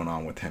what's going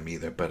on with him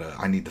either, but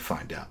I need to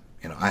find out.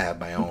 I have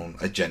my own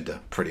agenda,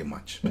 pretty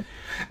much.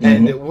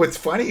 And what's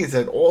funny is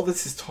that all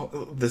this is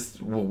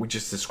what we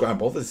just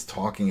described, all this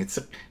talking, it's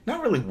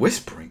not really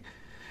whispering.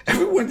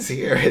 Everyone's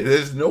here.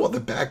 There's no other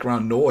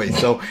background noise,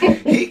 so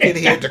he can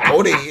hear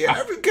Dakota here.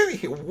 Everyone can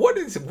hear. What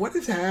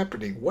is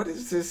happening? What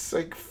is this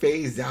like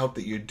phase out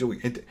that you're doing?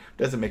 It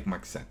doesn't make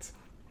much sense.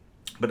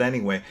 But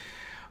anyway,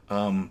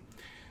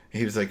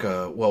 he was like,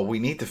 "Well, we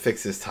need to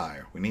fix this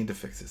tire. We need to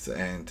fix this."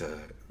 And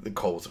the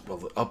Cole's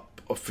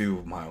up a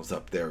few miles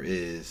up there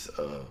is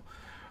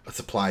a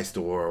supply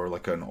store or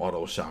like an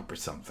auto shop or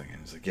something.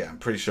 And he's like, "Yeah, I'm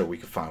pretty sure we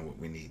can find what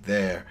we need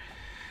there."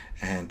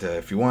 And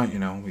if you want,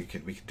 we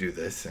could do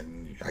this,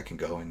 and I can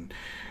go. And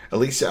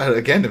Alicia,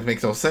 again, it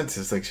makes no sense.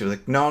 It's like, she was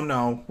like,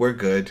 no, we're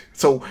good.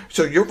 So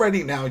you're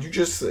ready now. You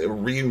just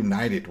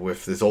reunited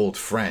with this old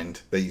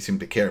friend that you seem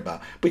to care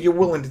about, but you're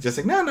willing to just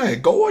say, no,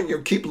 go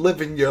on, keep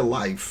living your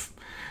life,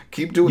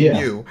 keep doing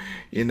you,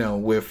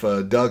 with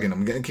Doug, and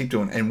I'm gonna keep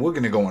doing, and we're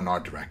gonna go in our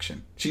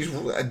direction.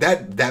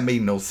 That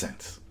made no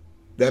sense.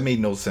 That made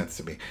no sense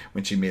to me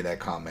when she made that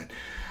comment.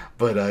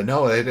 But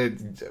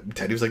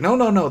Teddy was like,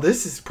 no,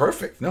 this is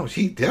perfect. No,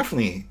 he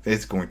definitely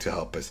is going to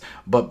help us.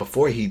 But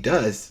before he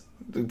does,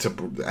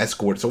 to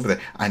escort us over there,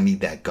 I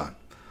need that gun.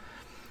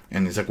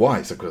 And he's like, why?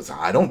 He's like, because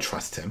I don't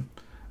trust him.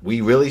 We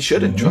really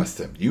shouldn't trust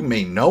him. You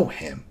may know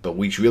him, but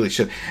we really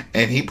should.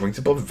 And he brings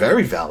up a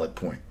very valid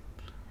point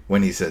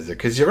when he says it,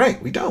 because you're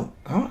right, we don't.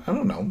 I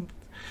don't know.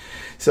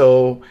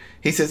 So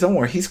he says, don't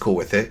worry, he's cool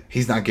with it.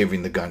 He's not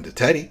giving the gun to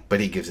Teddy, but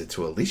he gives it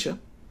to Alicia.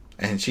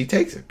 And she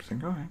takes it. She's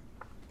like, all right.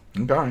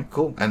 All right,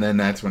 cool. And then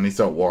that's when they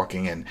start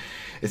walking, and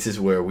this is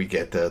where we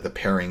get the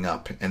pairing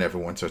up, and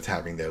everyone starts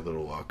having their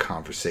little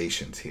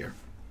conversations here.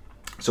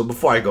 So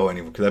before I go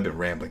anywhere, because I've been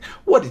rambling,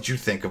 what did you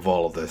think of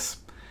all of this?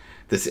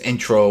 This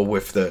intro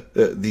with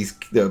these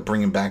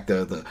bringing back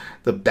the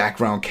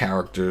background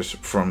characters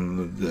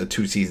from the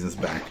 2 seasons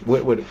back.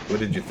 What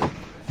did you think?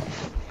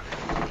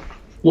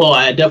 Well,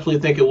 I definitely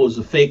think it was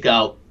a fake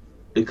out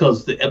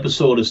because the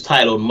episode is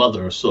titled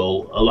Mother.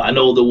 So I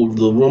know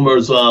the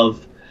rumors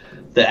of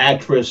the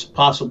actress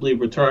possibly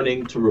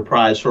returning to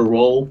reprise her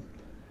role.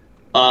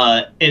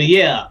 And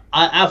yeah,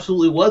 I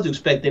absolutely was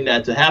expecting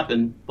that to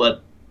happen,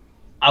 but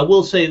I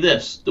will say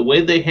this, the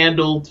way they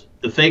handled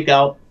the fake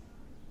out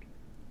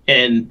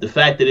and the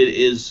fact that it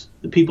is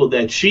the people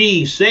that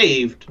she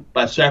saved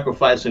by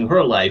sacrificing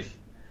her life,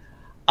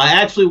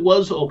 I actually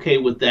was okay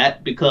with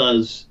that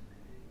because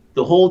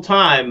the whole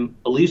time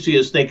Alicia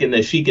is thinking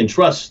that she can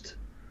trust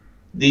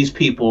these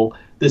people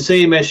the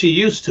same as she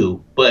used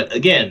to. But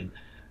again,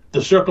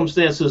 the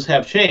circumstances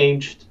have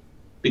changed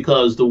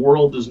because the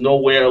world is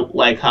nowhere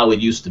like how it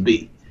used to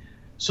be.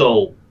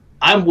 So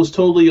I was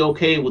totally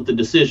okay with the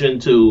decision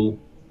to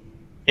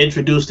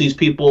introduce these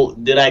people.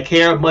 Did I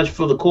care much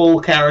for the Cole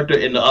character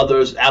and the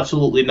others?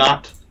 Absolutely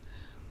not.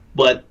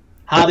 But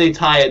how they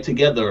tie it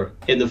together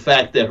in the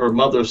fact that her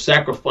mother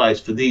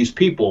sacrificed for these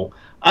people,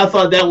 I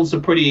thought that was a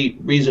pretty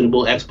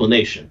reasonable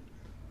explanation.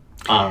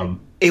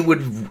 It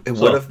would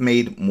have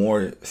made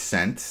more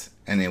sense,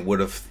 and it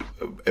would have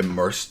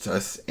immersed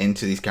us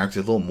into these characters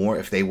a little more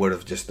if they would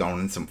have just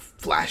thrown in some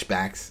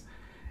flashbacks.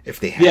 If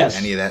they had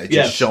any of that,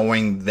 just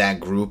showing that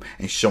group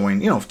and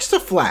showing, just a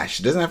flash.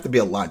 It doesn't have to be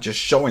a lot, just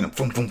showing them.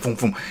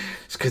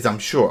 Because I'm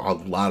sure a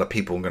lot of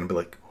people are going to be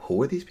like,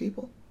 who are these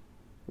people?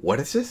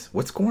 What is this?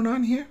 What's going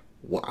on here?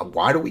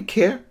 Why do we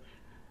care?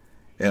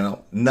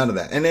 None of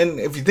that. And then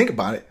if you think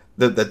about it,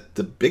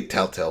 the big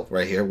telltale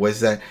right here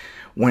was that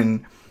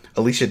when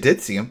Alicia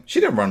did see him, she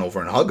didn't run over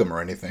and hug him or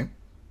anything.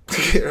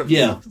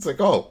 Yeah. It's like,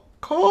 oh,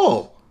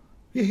 Cole,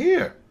 you're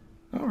here.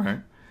 All right.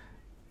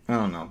 I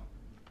don't know.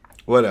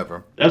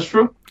 Whatever. That's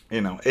true.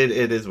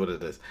 It is what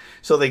it is.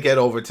 So they get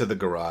over to the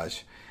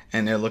garage,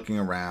 and they're looking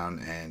around,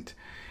 and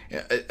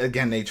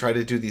again, they try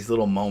to do these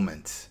little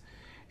moments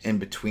in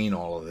between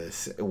all of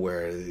this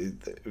where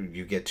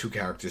you get two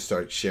characters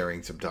start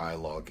sharing some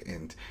dialogue,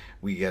 and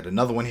we get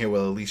another one here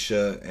with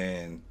Alicia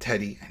and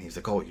Teddy, and he's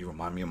like, "Oh, you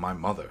remind me of my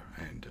mother,"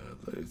 and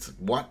it's like,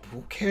 what?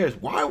 Who cares?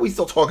 Why are we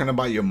still talking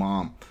about your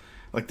mom?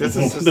 Like, this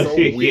is just so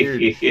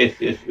weird.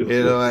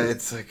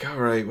 It's like, all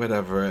right,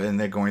 whatever, and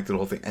they're going through the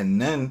whole thing,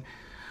 and then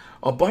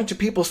a bunch of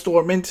people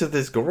storm into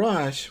this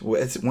garage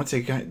once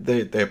they got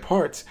their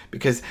parts,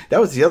 because that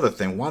was the other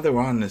thing. While they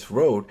were on this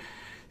road,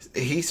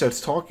 Teddy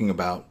starts talking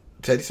about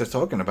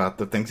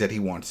the things that he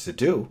wants to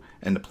do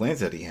and the plans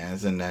that he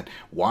has, and that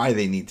why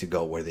they need to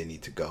go where they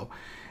need to go,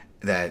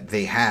 that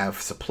they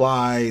have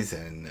supplies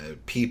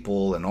and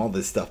people and all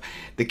this stuff.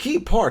 The key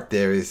part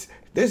there is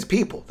there's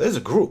people, there's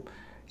a group.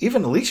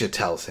 Even Alicia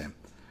tells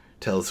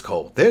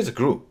Cole, there's a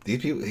group.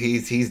 These people,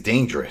 he's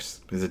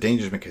dangerous. He's a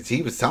dangerous man, because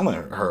he was telling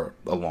her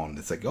along.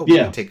 It's like, we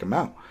can take him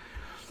out.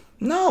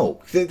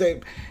 No,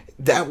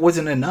 that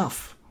wasn't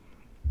enough.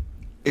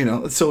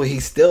 So he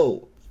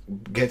still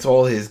gets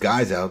all his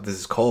guys out. This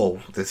is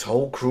Cole. This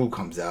whole crew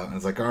comes out, and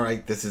it's like, all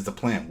right, this is the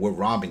plan. We're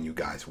robbing you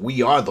guys.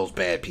 We are those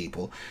bad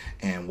people,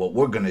 and what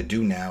we're gonna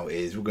do now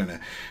is we're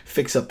gonna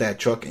fix up that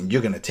truck, and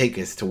you're gonna take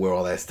us to where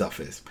all that stuff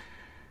is.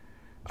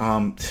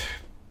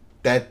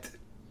 That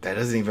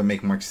doesn't even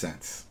make much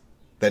sense.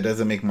 That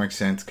doesn't make much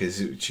sense,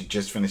 because she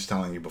just finished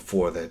telling you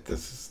before that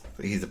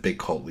he's a big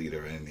cult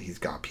leader and he's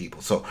got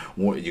people. So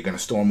you're going to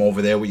storm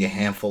over there with your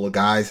handful of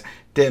guys?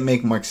 Didn't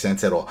make much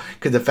sense at all.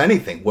 Because if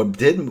anything,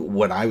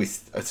 what I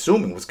was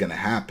assuming was going to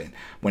happen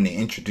when they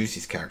introduced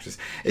these characters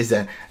is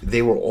that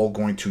they were all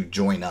going to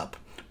join up.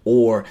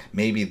 Or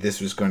maybe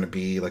this was going to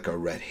be like a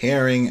red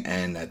herring,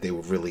 and that they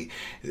were really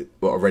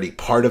already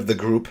part of the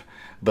group,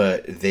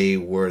 but they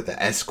were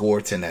the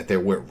escorts, and that they're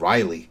with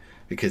Riley.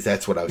 Because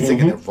that's what I was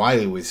thinking, that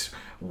Riley was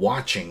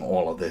watching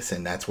all of this,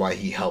 and that's why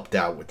he helped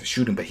out with the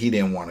shooting, but he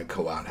didn't want to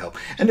go out and help.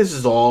 And this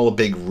is all a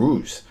big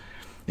ruse.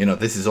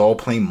 This is all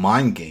playing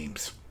mind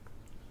games,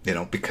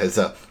 because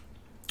of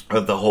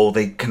the whole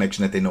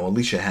connection that they know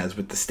Alicia has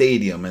with the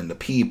stadium and the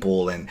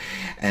people, and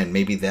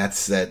maybe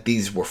that's that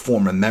these were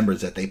former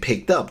members that they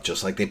picked up,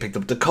 just like they picked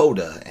up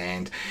Dakota,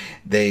 and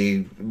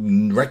they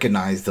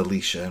recognized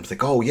Alicia, and it's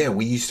like, oh yeah,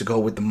 we used to go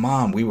with the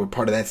mom, we were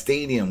part of that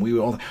stadium, we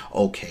were all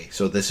okay,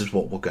 so this is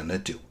what we're gonna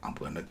do. I'm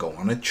gonna go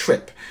on a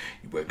trip,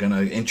 we're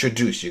gonna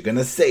introduce, you're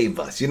gonna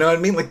save us, you know what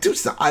I mean? Like, dude,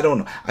 I don't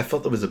know, I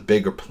felt there was a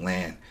bigger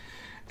plan,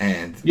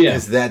 and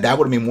that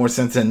would have made more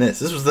sense than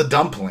this was the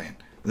dumb plan.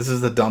 This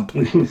is the dumb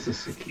plan.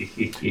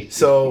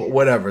 So,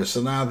 whatever.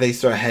 So now they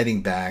start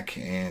heading back,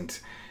 and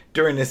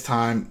during this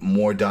time,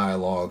 more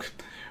dialogue.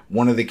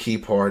 One of the key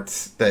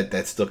parts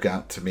that stuck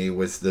out to me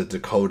was the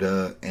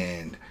Dakota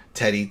and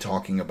Teddy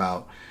talking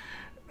about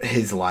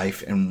his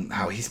life and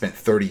how he spent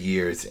 30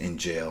 years in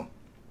jail,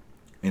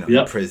 in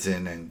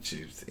prison, and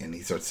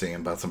he starts saying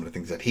about some of the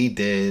things that he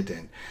did,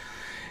 and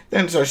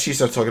then she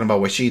starts talking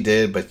about what she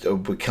did, but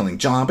with killing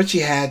John, but she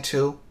had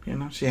to,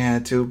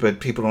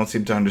 but people don't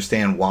seem to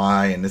understand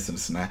why, and this and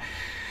this and that.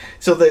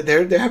 So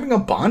they're having a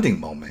bonding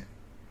moment,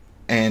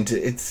 and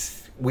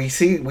we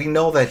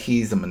know that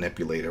he's a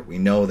manipulator. We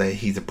know that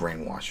he's a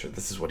brainwasher.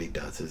 This is what he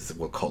does. This is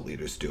what cult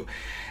leaders do,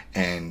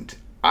 and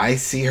I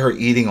see her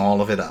eating all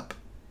of it up.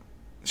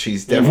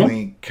 She's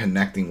definitely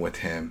connecting with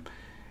him.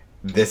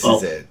 This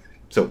is it.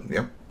 So,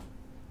 yeah.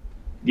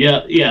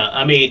 Yeah.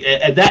 I mean,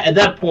 at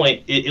that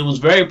point, it was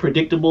very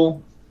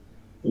predictable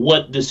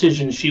what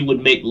decision she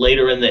would make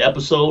later in the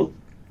episode.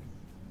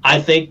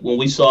 I think when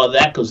we saw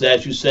that, because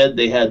as you said,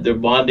 they had their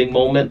bonding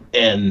moment,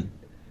 and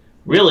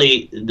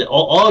really,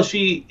 all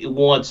she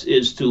wants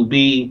is to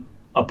be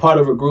a part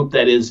of a group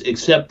that is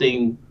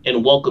accepting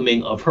and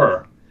welcoming of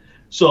her.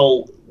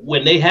 So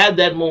when they had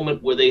that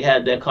moment where they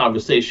had that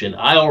conversation,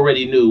 I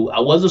already knew. I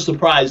wasn't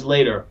surprised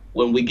later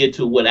when we get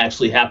to what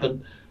actually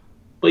happened.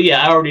 But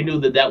yeah, I already knew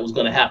that was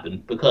going to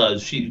happen,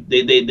 because they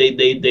made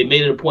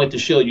it a point to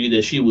show you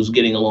that she was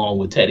getting along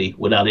with Teddy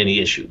without any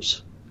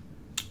issues.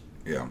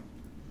 Yeah.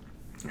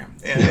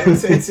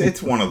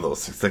 It's one of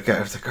those. It's like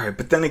all right,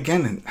 but then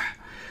again, I'm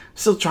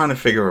still trying to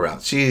figure her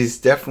out. She's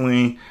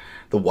definitely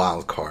the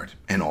wild card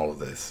in all of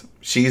this.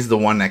 She's the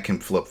one that can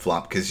flip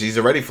flop, because she's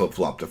already flip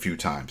flopped a few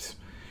times.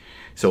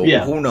 So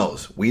who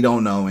knows? We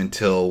don't know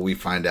until we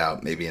find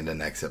out, maybe in the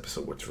next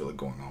episode, what's really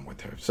going on with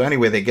her. So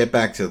anyway, they get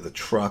back to the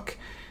truck.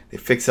 They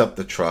fix up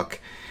the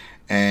truck,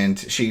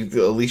 and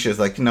Alicia's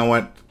like, you know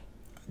what?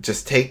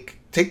 Just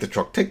take the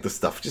truck, take the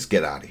stuff, just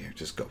get out of here,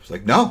 just go. It's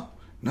like, no,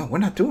 we're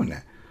not doing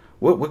that.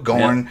 We're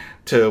going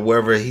to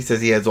wherever he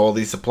says he has all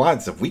these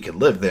supplies. If we could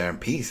live there in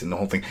peace and the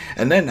whole thing.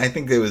 And then I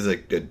think there was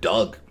like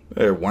Doug,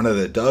 or one of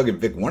the Doug and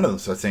Vic, one of them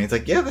starts saying, it's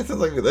like, yeah, that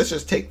sounds like, let's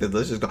just take this,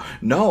 let's just go.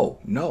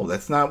 No,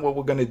 that's not what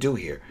we're gonna do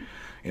here.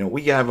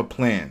 We have a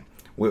plan.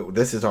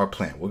 This is our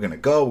plan. We're gonna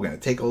go. We're gonna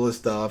take all this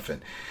stuff,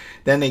 and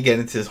then they get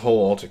into this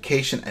whole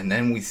altercation, and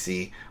then we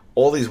see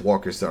all these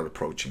walkers start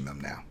approaching them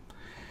now.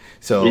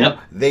 So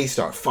they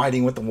start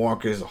fighting with the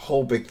walkers. A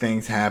whole big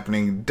thing's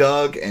happening.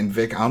 Doug and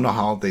Vic, I don't know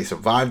how they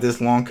survived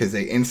this long, because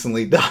they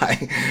instantly die.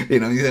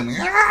 He's like,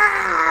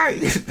 ah!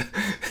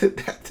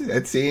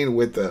 that scene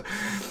with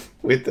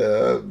with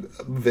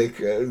Vic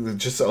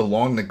just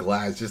along the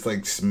glass, just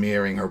like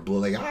smearing her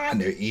blood, like and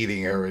they're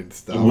eating her and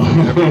stuff.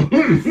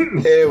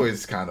 It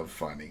was kind of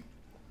funny.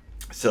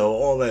 So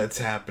all that's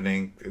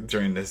happening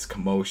during this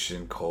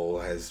commotion, Cole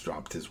has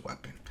dropped his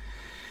weapon.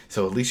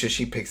 So Alicia,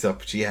 she picks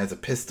up, she has a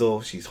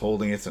pistol, she's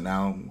holding it. So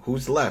now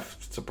who's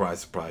left?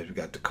 Surprise, surprise. We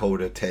got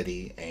Dakota,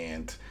 Teddy,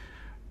 and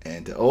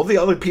all the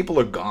other people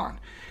are gone.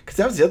 Because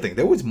that was the other thing.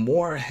 There was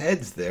more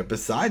heads there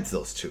besides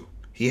those two.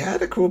 He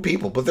had a crew of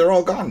people, but they're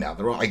all gone now.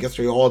 I guess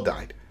they all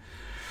died.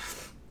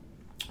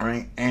 All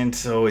right, and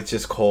so it's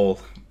just Cole,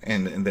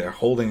 and they're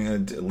holding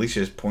it.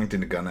 Alicia's pointing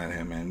the gun at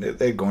him, and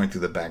they're going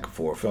through the back and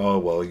forth. Oh,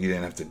 well, you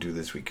didn't have to do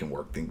this. We can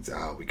work things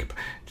out.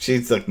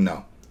 She's like,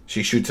 no.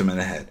 She shoots him in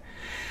the head.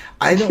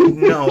 I don't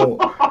know.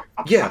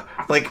 Yeah,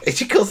 like,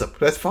 she kills him.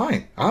 That's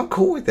fine. I'm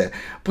cool with that.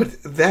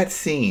 But that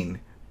scene,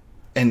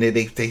 and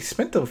they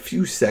spent a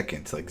few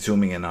seconds, like,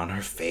 zooming in on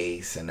her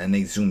face, and then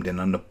they zoomed in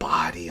on the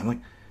body. I'm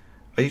like,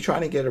 are you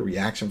trying to get a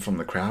reaction from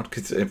the crowd?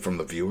 From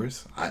the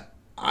viewers?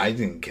 I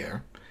didn't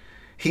care.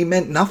 He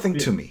meant nothing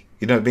to me.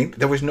 You know what I mean?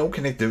 There was no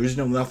connect. There was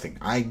no nothing.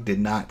 I did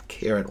not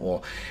care at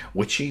all.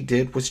 What she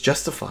did was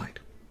justified.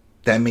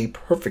 That made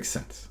perfect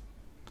sense.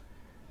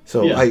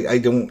 So yeah. I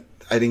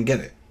didn't get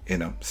it. You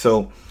know.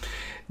 So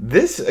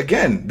this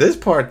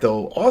part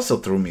though also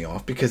threw me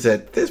off, because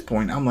at this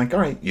point I'm like, all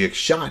right, you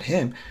shot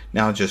him.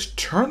 Now just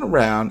turn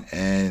around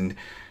and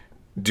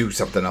do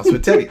something else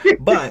with Teddy.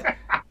 But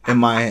in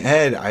my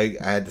head, I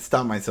had to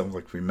stop myself.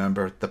 Like,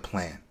 remember the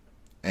plan.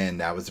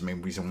 And that was the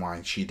main reason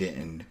why she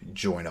didn't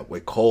join up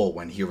with Cole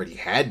when he already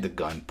had the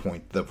gun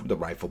the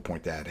rifle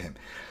pointed at him.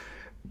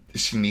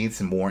 She needs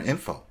some more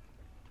info.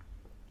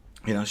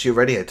 You know, she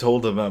already had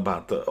told him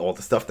about all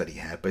the stuff that he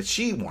had, but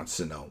she wants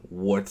to know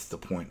what's the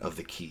point of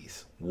the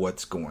keys,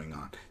 what's going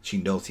on. She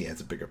knows he has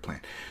a bigger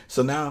plan.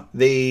 So now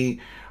they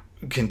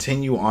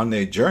continue on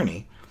their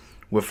journey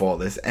with all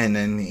this, and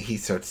then he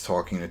starts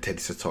talking, and Teddy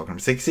starts talking.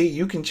 He's like, see,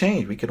 you can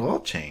change. We could all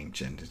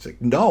change. And it's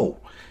like, no.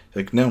 It's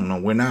like, no,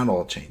 we're not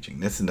all changing.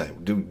 This and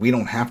that. We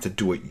don't have to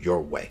do it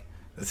your way.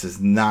 This is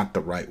not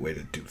the right way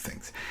to do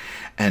things.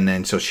 And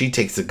then so she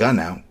takes the gun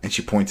out, and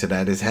she points it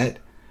at his head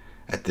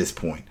at this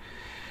point.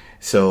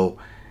 So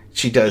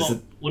she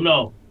does... Well,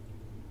 no.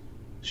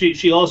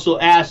 She also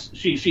asked...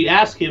 She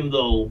asked him,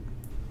 though,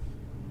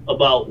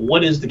 about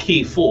what is the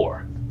key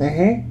for.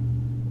 Mm-hmm.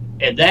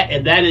 And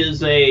that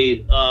is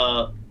a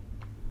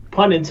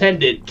pun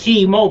intended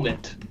key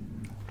moment,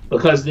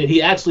 because then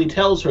he actually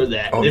tells her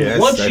that. Oh, and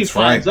yes, once she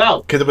finds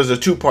out, because it was a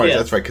two-part. Yeah.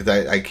 That's right. Because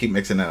I keep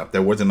mixing that up.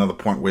 There was another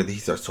point where he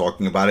starts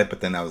talking about it,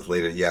 but then that was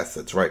later. Yes,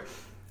 that's right.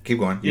 Keep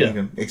going. You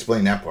can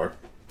explain that part.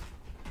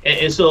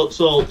 And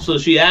so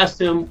she asked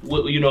him,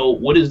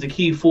 what is the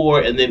key for?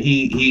 And then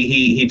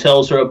he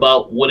tells her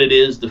about what it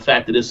is, the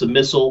fact that it's a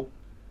missile.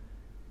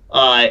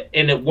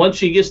 And then once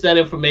she gets that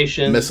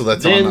information, missile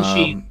that's then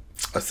on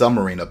a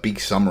submarine, a beak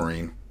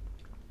submarine.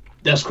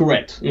 That's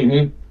correct.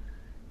 Mm-hmm.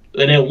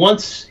 And then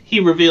once he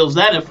reveals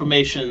that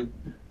information,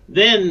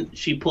 then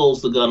she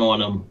pulls the gun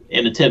on him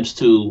and attempts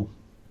to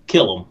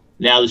kill him.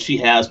 Now that she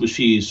has what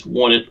she's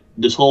wanted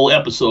this whole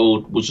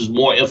episode, which is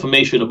more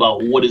information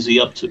about what is he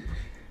up to.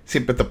 See,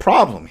 but the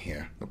problem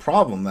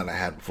that I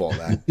had with all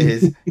that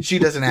is she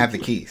doesn't have the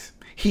keys.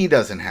 He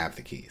doesn't have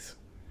the keys.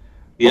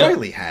 Yep.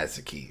 Riley has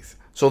the keys.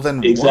 So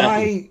then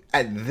why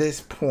at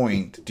this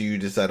point do you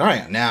decide, all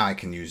right, now I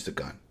can use the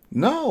gun?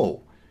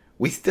 No.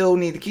 We still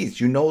need the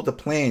keys. You know the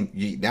plan.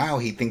 Now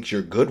he thinks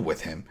you're good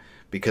with him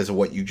because of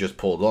what you just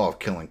pulled off,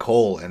 killing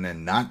Cole and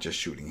then not just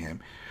shooting him.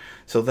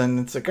 So then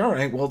it's like, all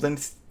right, well then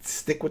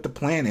stick with the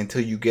plan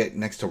until you get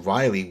next to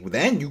Riley.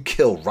 Then you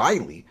kill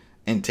Riley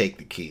and take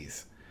the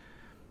keys.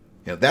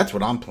 You know, that's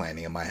what I'm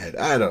planning in my head.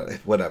 I don't,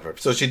 whatever.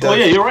 So she does. Oh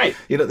yeah, you're right.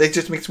 You know, it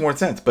just makes more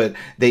sense. But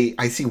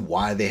I see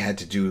why they had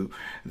to do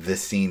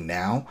this scene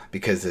now,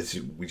 because as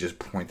we just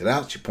pointed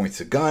out, she points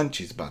a gun.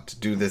 She's about to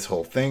do this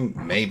whole thing.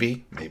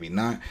 Maybe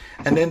not.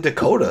 And then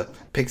Dakota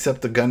picks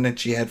up the gun that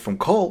she had from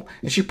Cole,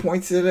 and she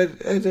points it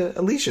at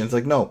Alicia. It's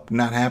like, no,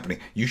 not happening.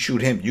 You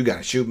shoot him. You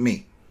gotta shoot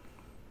me.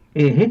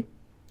 Mm-hmm.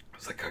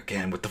 It's like,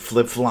 again, with the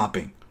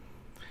flip-flopping.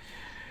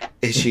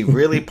 Is she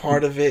really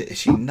part of it? Is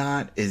she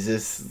not? Is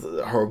this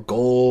her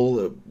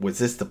goal? Was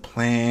this the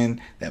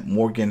plan that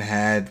Morgan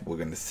had? We're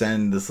going to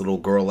send this little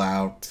girl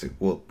out.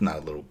 Well, not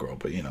a little girl,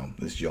 but,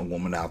 this young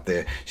woman out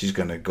there. She's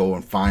going to go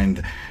and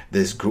find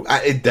this group.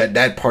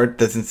 That part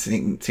doesn't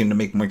seem to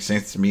make much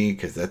sense to me,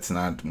 because that's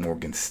not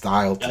Morgan's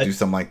style to do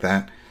something like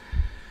that.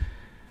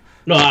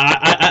 No,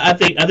 I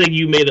think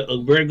you made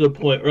a very good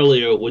point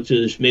earlier, which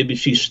is maybe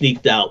she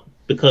sneaked out,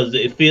 because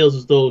it feels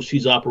as though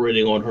she's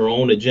operating on her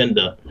own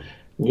agenda.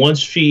 Once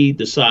she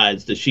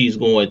decides that she's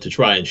going to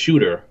try and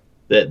shoot her,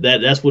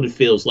 that's what it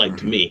feels like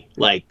to me.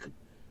 Like,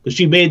 because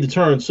she made the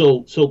turn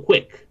so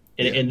quick,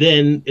 and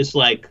then it's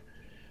like,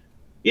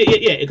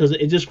 yeah, because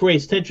it just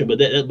creates tension. But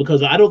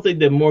because I don't think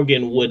that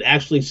Morgan would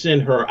actually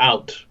send her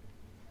out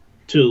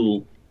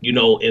to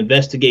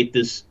investigate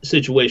this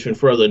situation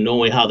further,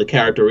 knowing how the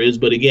character is.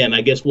 But again, I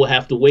guess we'll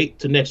have to wait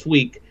till next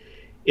week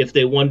if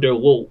they wonder,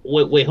 well,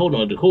 wait, hold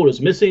on, Dakota's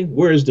missing.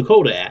 Where is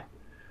Dakota at?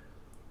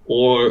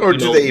 Or you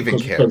do know, they even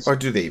care? 'cause- Or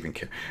do they even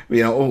care?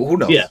 You know, who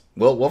knows? Yeah.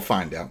 We'll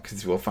find out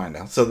because we'll find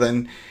out. So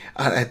then,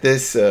 at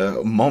this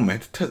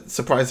moment,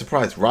 surprise,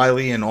 surprise,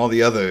 Riley and all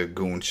the other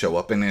goons show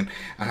up, and then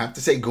I have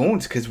to say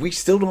goons because we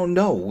still don't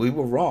know. We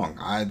were wrong.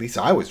 At least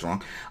I was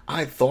wrong.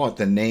 I thought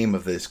the name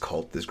of this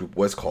cult, this group,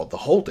 was called the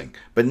Holding,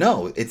 but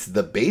no, it's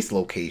the base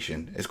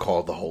location is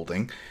called the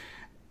Holding,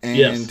 and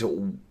Yes.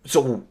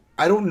 so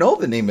I don't know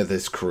the name of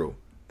this crew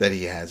that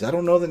he has. I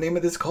don't know the name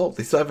of this cult.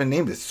 They still haven't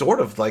named it.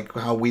 Sort of like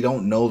how we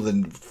don't know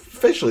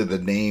officially the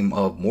name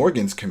of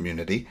Morgan's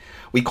community.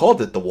 We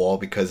called it the Wall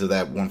because of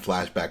that one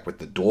flashback with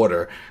the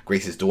daughter,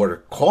 Grace's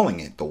daughter, calling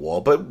it the Wall.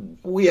 But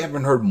we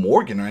haven't heard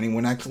Morgan or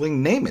anyone actually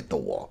name it the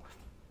Wall.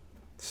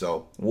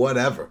 So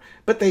whatever.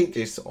 But they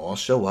just all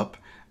show up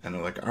and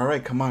they're like, all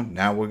right, come on.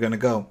 Now we're going to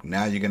go.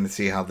 Now you're going to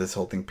see how this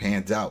whole thing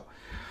pans out.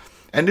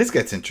 And this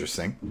gets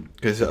interesting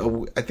because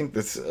I think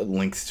this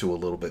links to a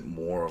little bit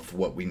more of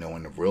what we know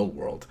in the real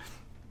world,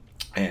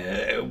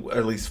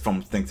 at least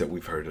from things that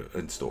we've heard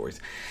in stories.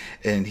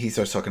 And he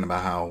starts talking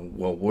about how,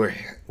 well,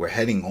 we're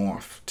heading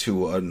off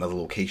to another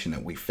location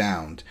that we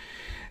found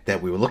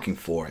that we were looking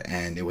for,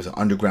 and it was an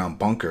underground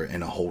bunker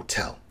in a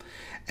hotel.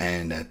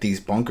 And these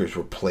bunkers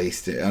were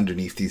placed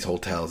underneath these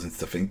hotels and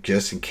stuff, and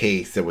just in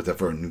case there was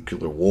ever a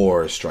nuclear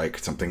war or strike,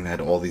 something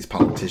that all these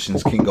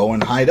politicians can go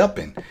and hide up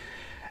in.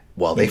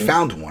 Well, they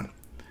found one,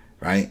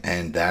 right?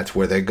 And that's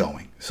where they're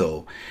going.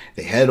 So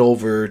they head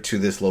over to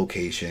this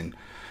location.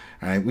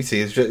 All right, we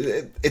see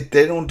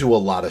they don't do a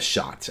lot of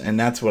shots, and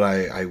that's what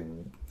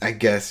I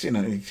guess, you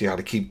know, you got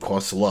to keep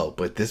costs low.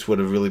 But this would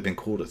have really been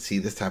cool to see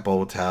this type of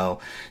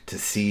hotel, to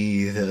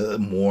see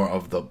more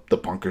of the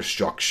bunker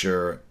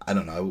structure. I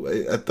don't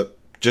know,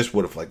 just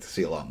would have liked to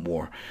see a lot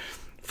more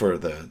for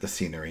the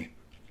scenery.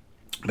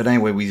 But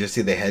anyway, we just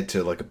see they head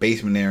to like a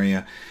basement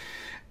area.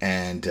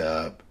 And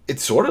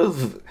it's sort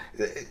of,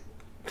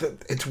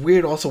 it's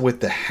weird also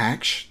with the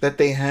hatch that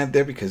they have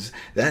there, because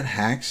that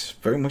hatch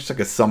very much like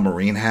a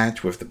submarine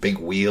hatch with the big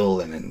wheel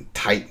and then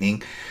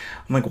tightening.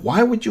 I'm like,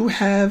 why would you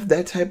have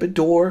that type of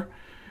door,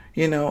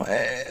 you know,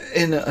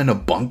 in a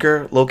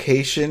bunker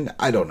location?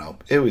 I don't know.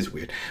 It was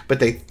weird.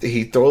 But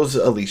he throws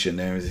Alicia in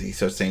there. He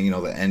starts saying, you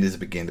know, the end is the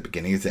beginning, the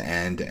beginning is the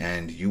end,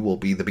 and you will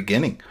be the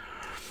beginning.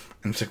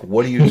 And it's like,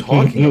 what are you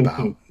talking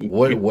about?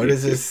 What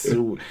is this?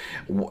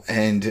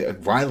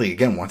 And Riley,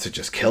 again, wants to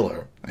just kill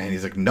her. And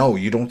he's like, no,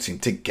 you don't seem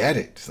to get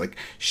it. It's like,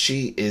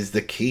 she is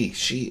the key.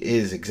 She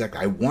is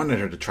exactly. I wanted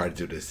her to try to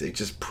do this. It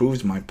just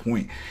proves my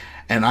point.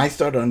 And I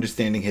started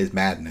understanding his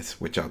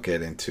madness, which I'll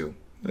get into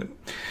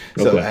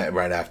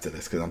right after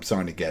this, because I'm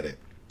starting to get it.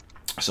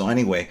 So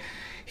anyway,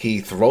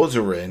 he throws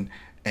her in.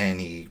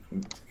 And he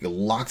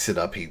locks it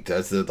up. He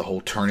does the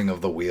whole turning of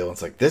the wheel.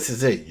 It's like, this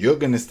is it. You're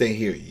going to stay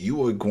here.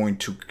 You are going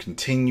to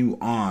continue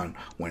on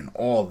when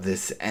all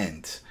this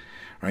ends.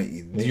 Right?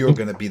 You're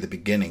going to be the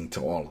beginning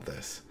to all of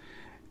this.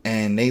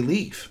 And they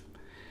leave.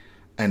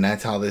 And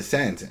that's how this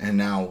ends. And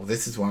now,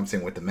 this is what I'm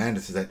saying with the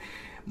madness, is that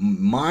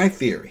my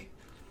theory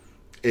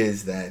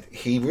is that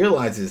he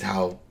realizes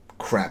how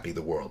crappy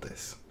the world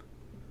is.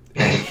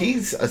 And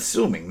he's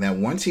assuming that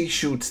once he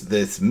shoots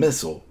this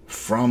missile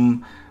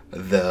from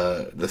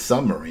the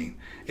submarine,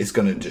 is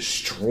going to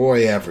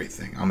destroy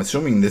everything. I'm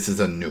assuming this is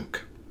a nuke,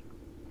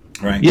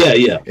 right?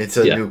 Yeah. It's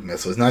a nuke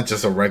missile. It's not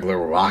just a regular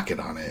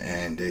rocket on it,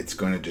 and it's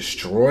going to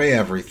destroy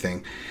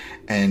everything.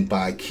 And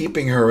by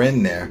keeping her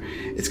in there,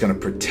 it's going to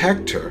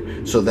protect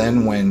her. So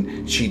then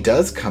when she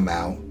does come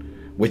out,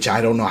 which I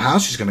don't know how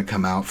she's going to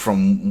come out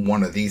from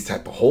one of these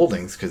type of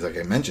holdings, because like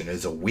I mentioned,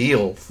 there's a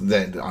wheel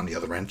that on the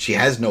other end. She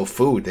has no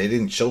food. They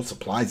didn't show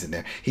supplies in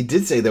there. He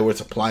did say there were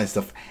supply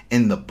stuff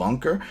in the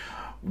bunker.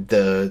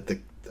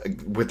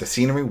 With the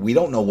scenery, we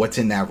don't know what's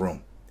in that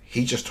room.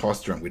 He just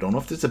tossed her in. We don't know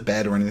if there's a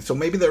bed or anything. So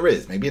maybe there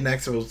is. Maybe in the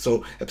next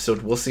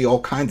episode we'll see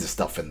all kinds of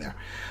stuff in there,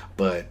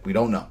 but we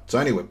don't know. So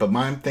anyway, but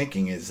my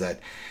thinking is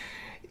that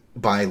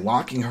by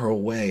locking her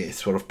away,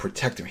 it's sort of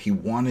protecting her. He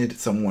wanted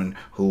someone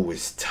who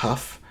was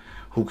tough,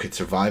 who could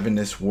survive in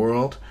this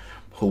world,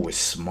 who was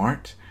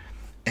smart,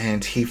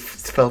 and he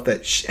felt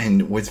that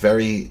and was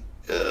very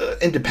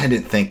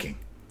independent thinking,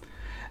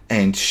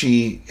 and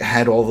she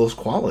had all those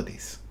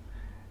qualities.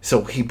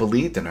 So he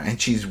believed in her,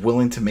 and she's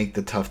willing to make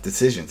the tough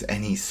decisions.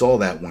 And he saw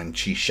that when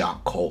she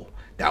shot Cole.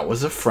 That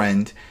was a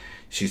friend.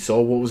 She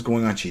saw what was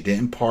going on. She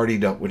didn't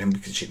party up with him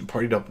because she didn't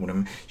party up with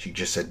him. She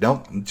just said,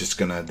 no, I'm just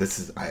gonna,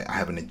 I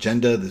have an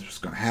agenda. This was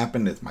gonna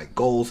happen. It's my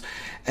goals.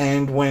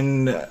 And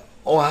when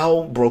all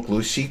hell broke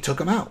loose, she took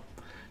him out.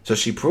 So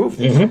she proved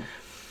it. Mm-hmm.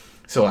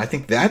 So I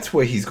think that's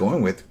where he's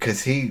going with,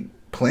 because he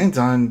plans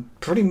on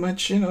pretty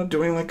much, you know,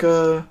 doing like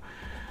a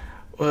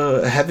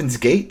Heaven's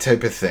Gate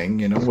type of thing,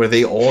 you know, where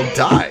they all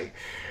die.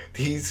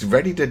 He's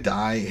ready to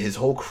die. His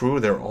whole crew,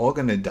 they're all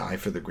going to die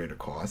for the greater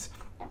cause.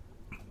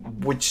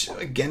 which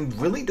again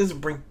really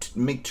doesn't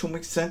make too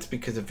much sense,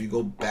 because if you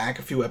go back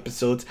a few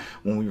episodes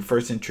when we were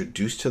first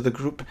introduced to the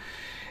group,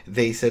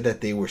 they said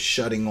that they were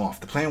shutting off.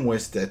 The plan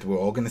was that we're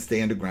all going to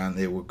stay underground.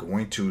 They were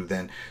going to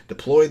then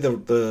deploy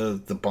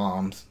the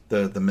bombs,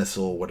 the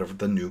missile, whatever,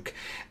 the nuke,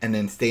 and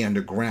then stay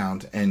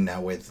underground, and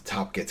that way the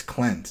top gets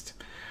cleansed,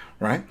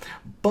 right?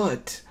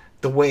 But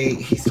the way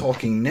he's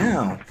talking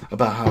now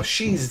about how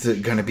she's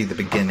going to be the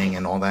beginning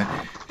and all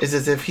that is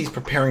as if he's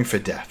preparing for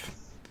death.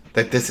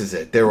 That this is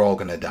it. They're all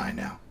going to die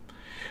now.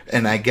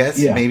 And I guess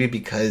maybe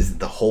because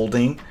the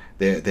holding,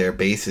 their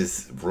base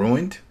is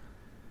ruined.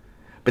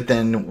 But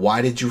then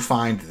why did you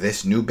find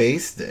this new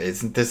base?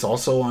 Isn't this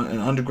also an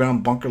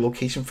underground bunker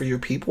location for your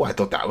people? I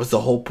thought that was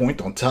the whole point.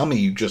 Don't tell me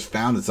you just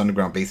found this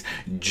underground base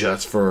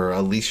just for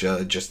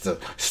Alicia, just to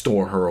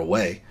store her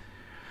away.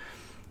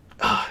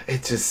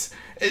 It's just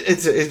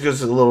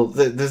a little,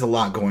 there's a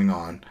lot going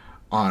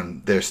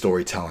on their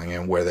storytelling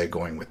and where they're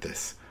going with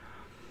this.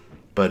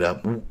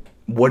 But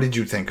what did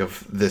you think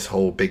of this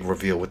whole big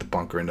reveal with the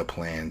bunker and the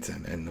plans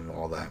and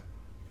all that?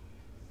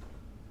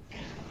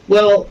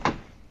 Well,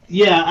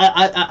 yeah,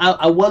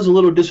 I was a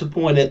little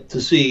disappointed to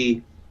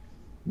see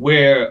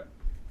where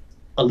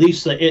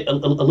Alicia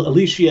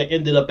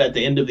ended up at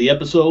the end of the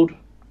episode,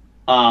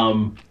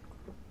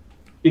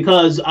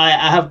 because I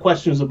have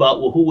questions about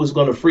who was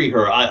going to free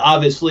her. I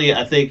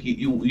think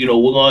you know,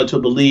 we're going to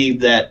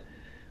believe that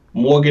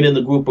Morgan and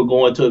the group are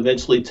going to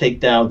eventually take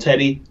down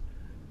Teddy,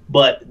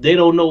 but they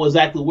don't know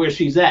exactly where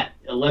she's at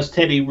unless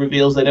Teddy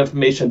reveals that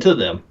information to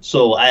them.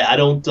 So I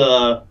don't.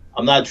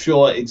 I'm not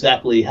sure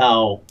exactly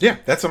how. Yeah,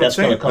 that's what I'm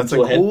saying. That's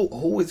like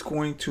who is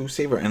going to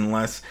save her,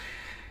 unless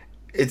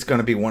it's going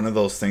to be one of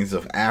those things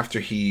of after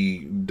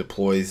he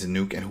deploys a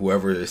nuke and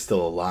whoever is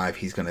still alive,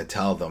 he's going to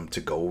tell them to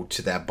go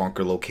to that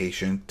bunker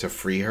location to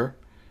free her.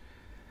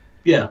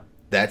 Yeah,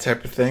 that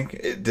type of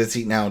thing. Does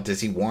he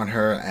want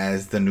her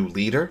as the new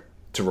leader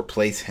to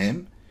replace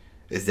him?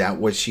 Is that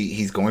what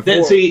he's going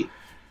for? See,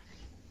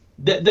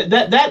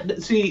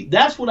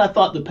 that's what I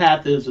thought the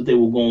path is that they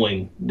were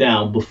going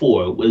down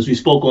before. As we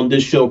spoke on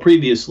this show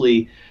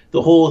previously,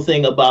 the whole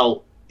thing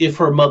about if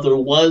her mother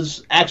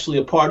was actually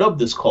a part of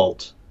this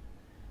cult,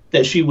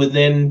 that she would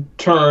then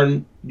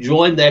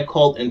join that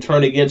cult and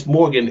turn against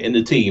Morgan and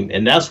the team.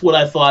 And that's what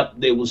I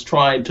thought they was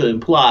trying to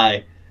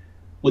imply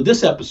with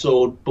this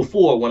episode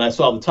before when I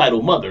saw the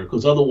title Mother,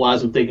 because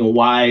otherwise I'm thinking,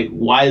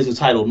 why is the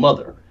title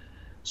Mother?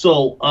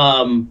 So,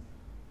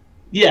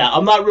 yeah,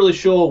 I'm not really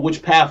sure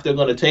which path they're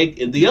going to take.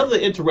 And the other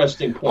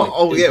interesting point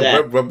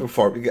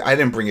before, I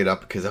didn't bring it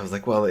up because I was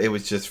like, well, it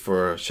was just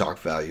for shock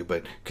value,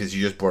 but because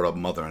you just brought up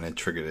Mother and it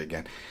triggered it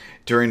again.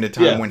 During the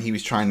time when he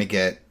was trying to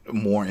get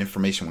more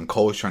information, when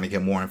Cole was trying to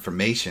get more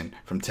information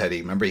from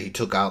Teddy, remember he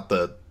took out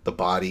the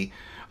body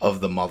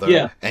of the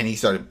mother and he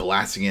started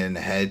blasting it in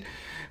the head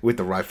with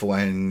the rifle,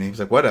 and he was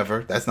like,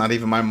 whatever, that's not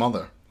even my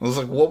mother. I was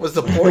like, what was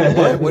the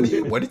point?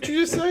 What did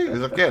you just say? He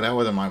was like, yeah, that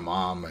wasn't my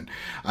mom, and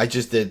I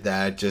just did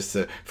that just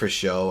for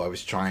show. I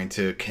was trying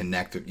to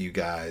connect with you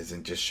guys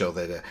and just show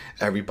that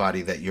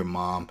everybody that your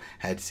mom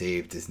had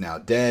saved is now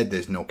dead.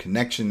 There's no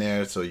connection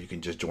there, so you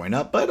can just join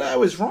up. But I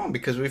was wrong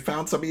because we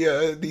found some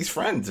of these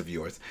friends of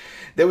yours.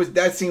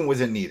 That scene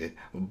wasn't needed,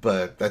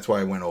 but that's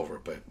why I went over.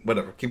 But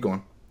whatever, keep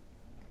going.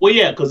 Well,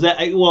 yeah, because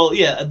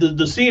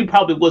the scene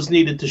probably was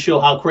needed to show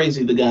how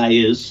crazy the guy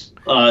is.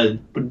 But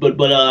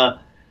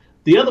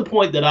the other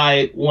point that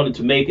I wanted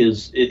to make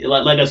is,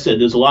 like I said,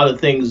 there's a lot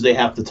of things they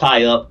have to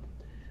tie up.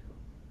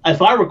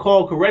 If I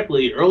recall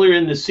correctly, earlier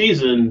in the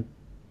season,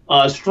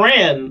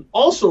 Strand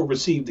also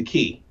received the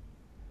key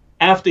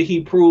after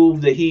he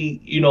proved that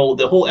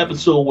the whole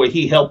episode where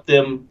he helped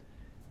them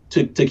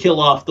to kill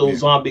off those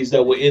zombies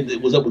that were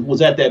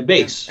was at that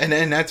base.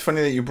 And that's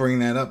funny that you bring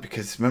that up,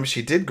 because remember,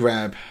 she did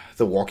grab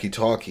the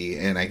walkie-talkie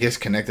and I guess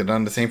connected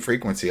on the same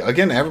frequency.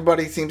 Again,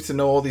 everybody seems to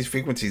know all these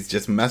frequencies.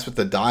 Just mess with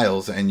the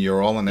dials and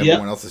you're all on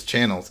everyone else's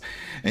channels.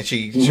 And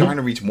she's trying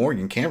to reach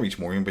Morgan, can't reach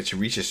Morgan, but she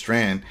reaches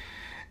Strand,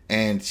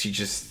 and she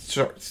just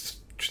starts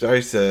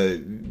to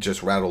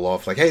just rattle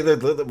off like, hey,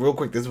 real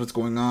quick, this is what's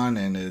going on,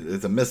 and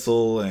it's a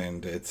missile,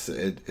 and it's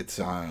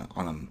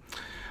on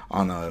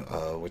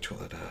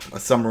a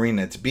submarine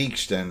that's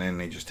beached, and then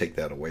they just take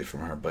that away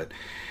from her. But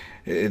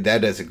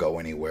that doesn't go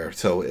anywhere,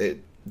 so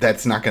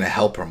that's not going to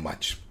help her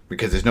much,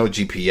 because there's no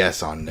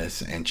GPS on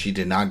this, and she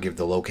did not give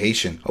the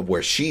location of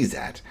where she's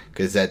at,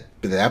 because at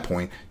that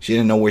point she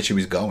didn't know where she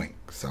was going.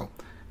 So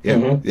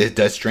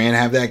does Strand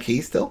have that key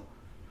still?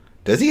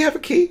 Does he have a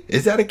key?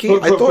 Is that a key?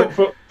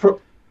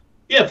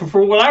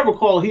 From what I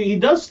recall, he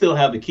does still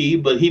have a key,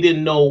 but he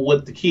didn't know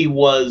what the key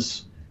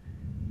was,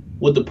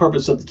 what the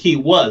purpose of the key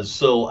was.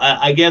 So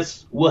I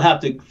guess we'll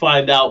have to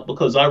find out,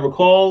 because I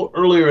recall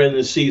earlier in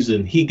the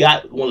season he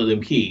got one of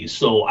them keys.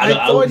 So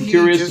I'm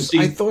curious to see.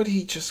 I thought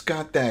he just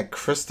got that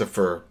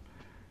Christopher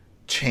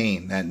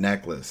chain, that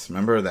necklace.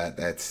 Remember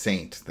that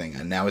saint thing,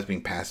 and now it's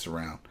being passed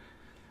around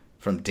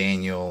from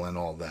Daniel and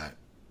all that.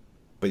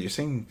 But you're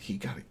saying he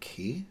got a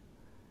key?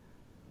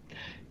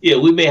 Yeah,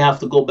 we may have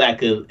to go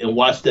back and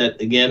watch that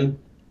again.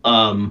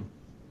 I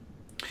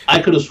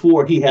could have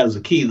swore he has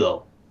a key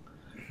though.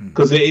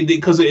 because they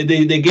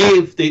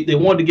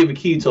wanted to give a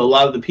key to a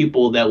lot of the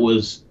people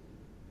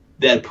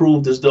that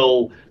proved as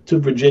though to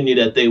Virginia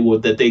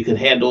that they could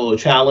handle a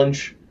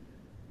challenge.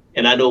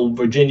 And I know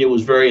Virginia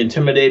was very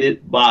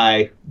intimidated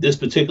by this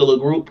particular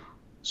group.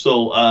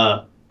 So,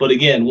 but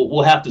again,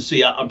 we'll have to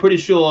see. I'm pretty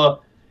sure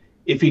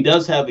if he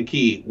does have a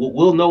key,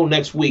 we'll know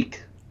next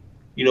week,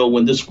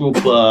 when this group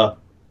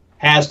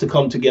has to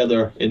come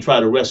together and try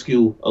to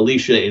rescue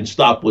Alicia and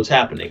stop what's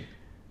happening.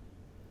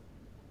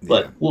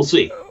 But we'll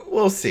see.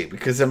 We'll see,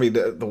 because, I mean,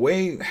 the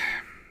way...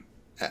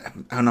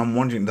 And I'm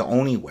wondering,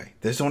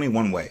 there's only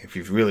one way, if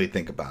you really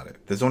think about it.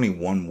 There's only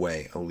one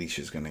way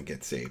Alicia's going to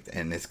get saved,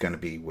 and it's going to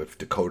be with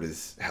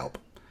Dakota's help.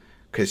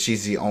 Because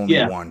she's the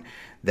only one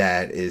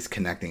that is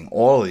connecting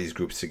all of these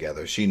groups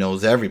together. She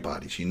knows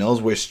everybody. She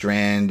knows where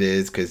Strand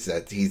is, because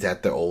he's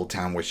at the old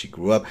town where she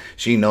grew up.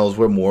 She knows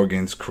where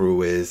Morgan's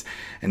crew is,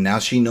 and now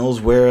she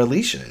knows where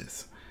Alicia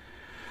is.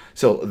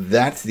 So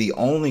that's the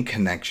only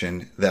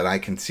connection that I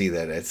can see,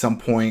 that at some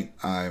point,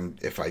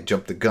 if I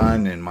jump the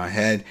gun in my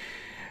head...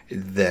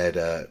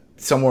 that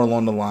somewhere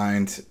along the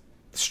lines,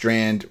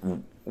 Strand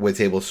was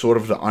able sort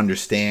of to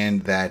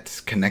understand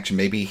that connection.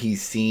 Maybe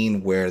he's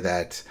seen where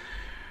that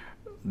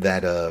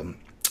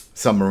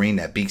submarine,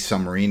 that beach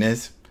submarine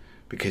is,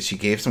 because she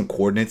gave some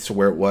coordinates to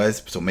where it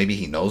was. So maybe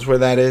he knows where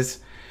that is.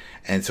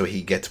 And so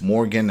he gets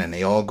Morgan and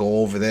they all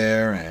go over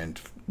there.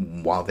 And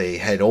while they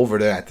head over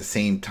there at the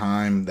same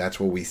time, that's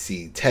where we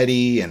see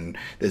Teddy, and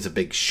there's a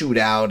big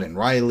shootout and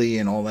Riley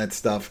and all that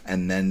stuff.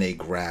 And then they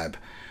grab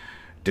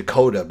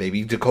Dakota.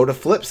 Maybe Dakota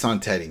flips on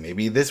Teddy.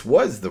 Maybe this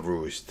was the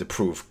ruse to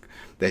prove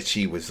that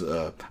she was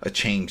a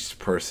changed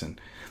person.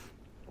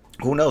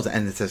 Who knows?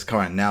 And it says, come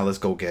on, now let's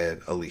go get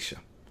Alicia.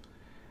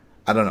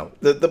 I don't know.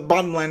 The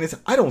bottom line is,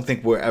 I don't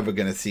think we're ever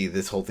going to see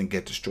this whole thing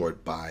get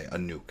destroyed by a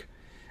nuke.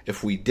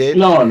 If we did,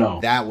 no,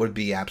 that would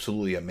be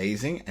absolutely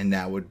amazing, and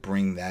that would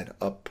bring that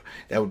up.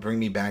 That would bring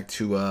me back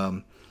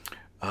to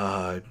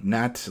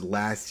not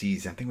last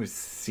season. I think it was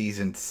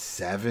season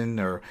 7,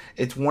 or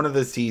it's one of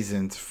the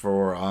seasons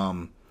for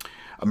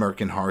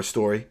American Horror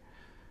Story.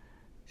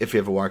 If you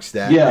ever watched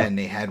that, and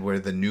they had where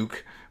the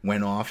nuke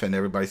went off and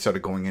everybody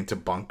started going into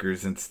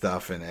bunkers and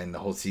stuff, and the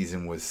whole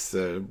season was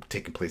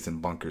taking place in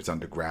bunkers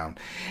underground.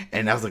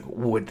 And I was like,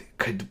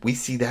 could we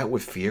see that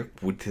with Fear?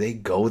 Would they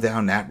go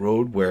down that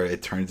road where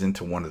it turns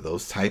into one of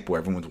those type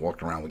where everyone's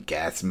walking around with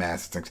gas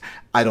masks and things?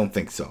 I don't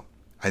think so.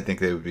 I think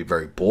they would be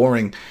very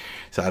boring,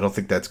 so I don't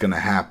think that's going to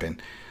happen.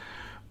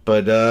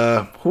 But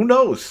who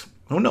knows?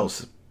 Who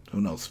knows?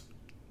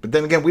 But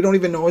then again, we don't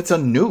even know it's a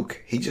nuke.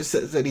 He just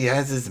says that he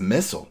has his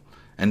missile,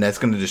 and that's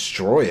going to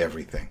destroy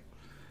everything.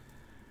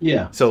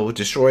 Yeah. So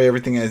destroy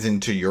everything as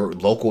into your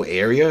local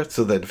area,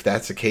 so that if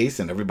that's the case,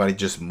 and everybody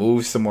just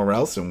moves somewhere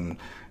else, and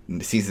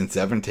season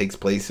 7 takes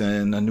place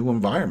in a new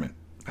environment.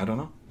 I don't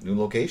know. New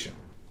location.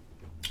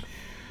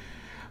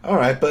 All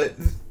right, but...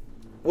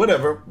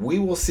 whatever, we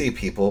will see,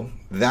 people.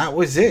 That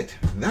was it.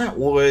 That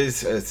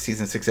was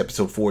season 6,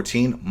 episode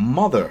 14,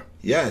 Mother.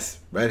 Yes,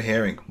 red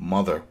herring,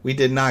 Mother. We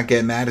did not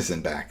get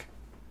Madison back.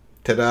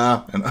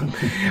 Ta-da! And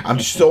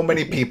I'm so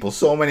many people.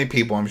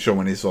 I'm sure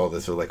when they saw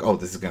this, were like, "Oh,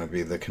 this is gonna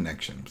be the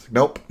connection."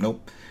 Like,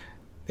 nope.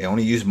 They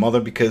only used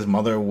Mother because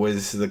Mother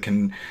was the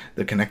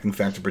connecting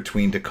factor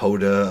between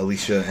Dakota,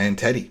 Alicia, and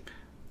Teddy.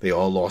 They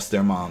all lost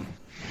their mom,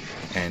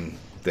 and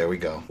there we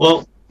go.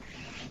 Well,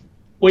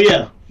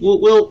 yeah.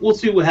 We'll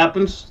see what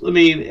happens. I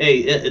mean,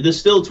 hey, there's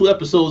still 2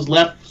 episodes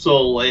left,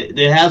 so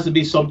there has to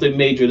be something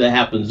major that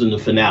happens in the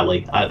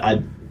finale.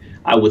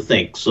 I would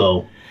think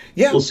so.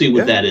 Yeah, we'll see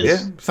what that is.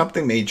 Yeah,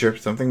 something major's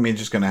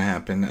going to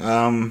happen.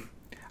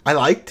 I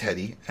like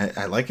Teddy.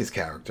 I like his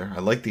character. I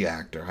like the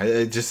actor.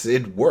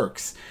 It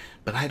works,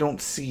 but I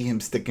don't see him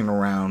sticking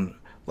around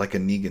like a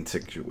Negan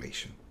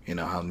situation. You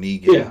know how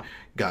Negan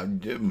got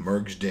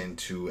merged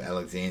into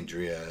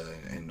Alexandria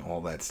and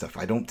all that stuff.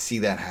 I don't see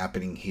that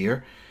happening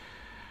here.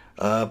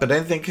 But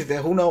I think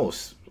that, who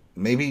knows?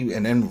 Maybe,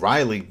 and then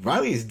Riley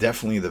is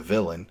definitely the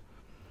villain.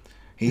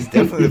 He's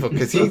definitely the villain,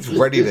 because he's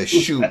ready to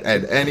shoot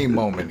at any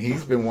moment.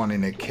 He's been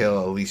wanting to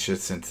kill Alicia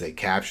since they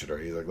captured her.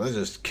 He's like, let's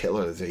just kill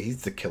her.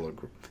 He's the killer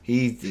group.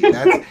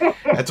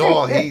 That's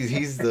all.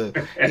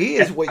 He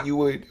is what you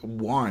would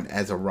want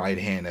as a right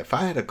hand. If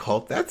I had a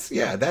cult, that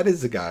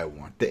is the guy I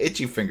want. The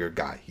itchy finger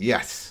guy.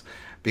 Yes.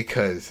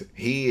 Because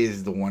he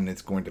is the one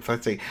that's going to, if I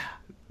say,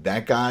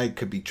 that guy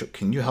could be,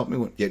 can you help me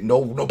with,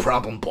 no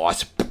problem,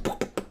 boss.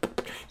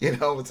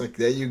 It's like,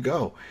 there you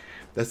go.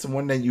 That's the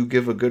one that you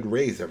give a good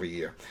raise every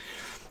year.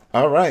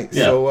 All right.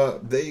 Yeah. So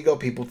there you go,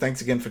 people.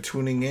 Thanks again for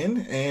tuning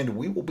in. And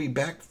we will be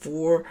back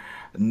for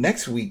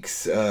next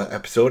week's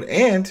episode.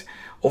 And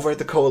over at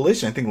the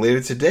Coalition, I think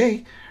later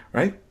today,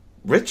 right?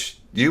 Rich,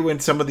 you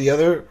and some of the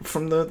other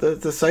from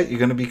the site, you're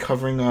going to be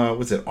covering,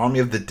 Army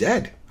of the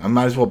Dead. I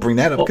might as well bring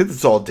that up because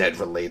it's all dead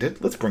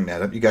related. Let's bring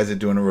that up. You guys are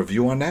doing a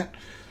review on that?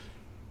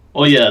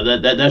 Oh yeah,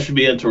 that should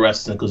be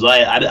interesting because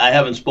I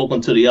haven't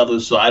spoken to the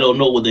others, so I don't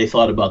know what they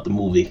thought about the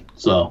movie.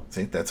 So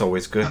see, that's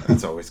always good.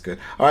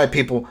 All right,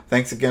 people,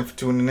 thanks again for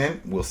tuning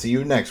in. We'll see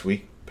you next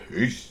week.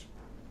 Peace.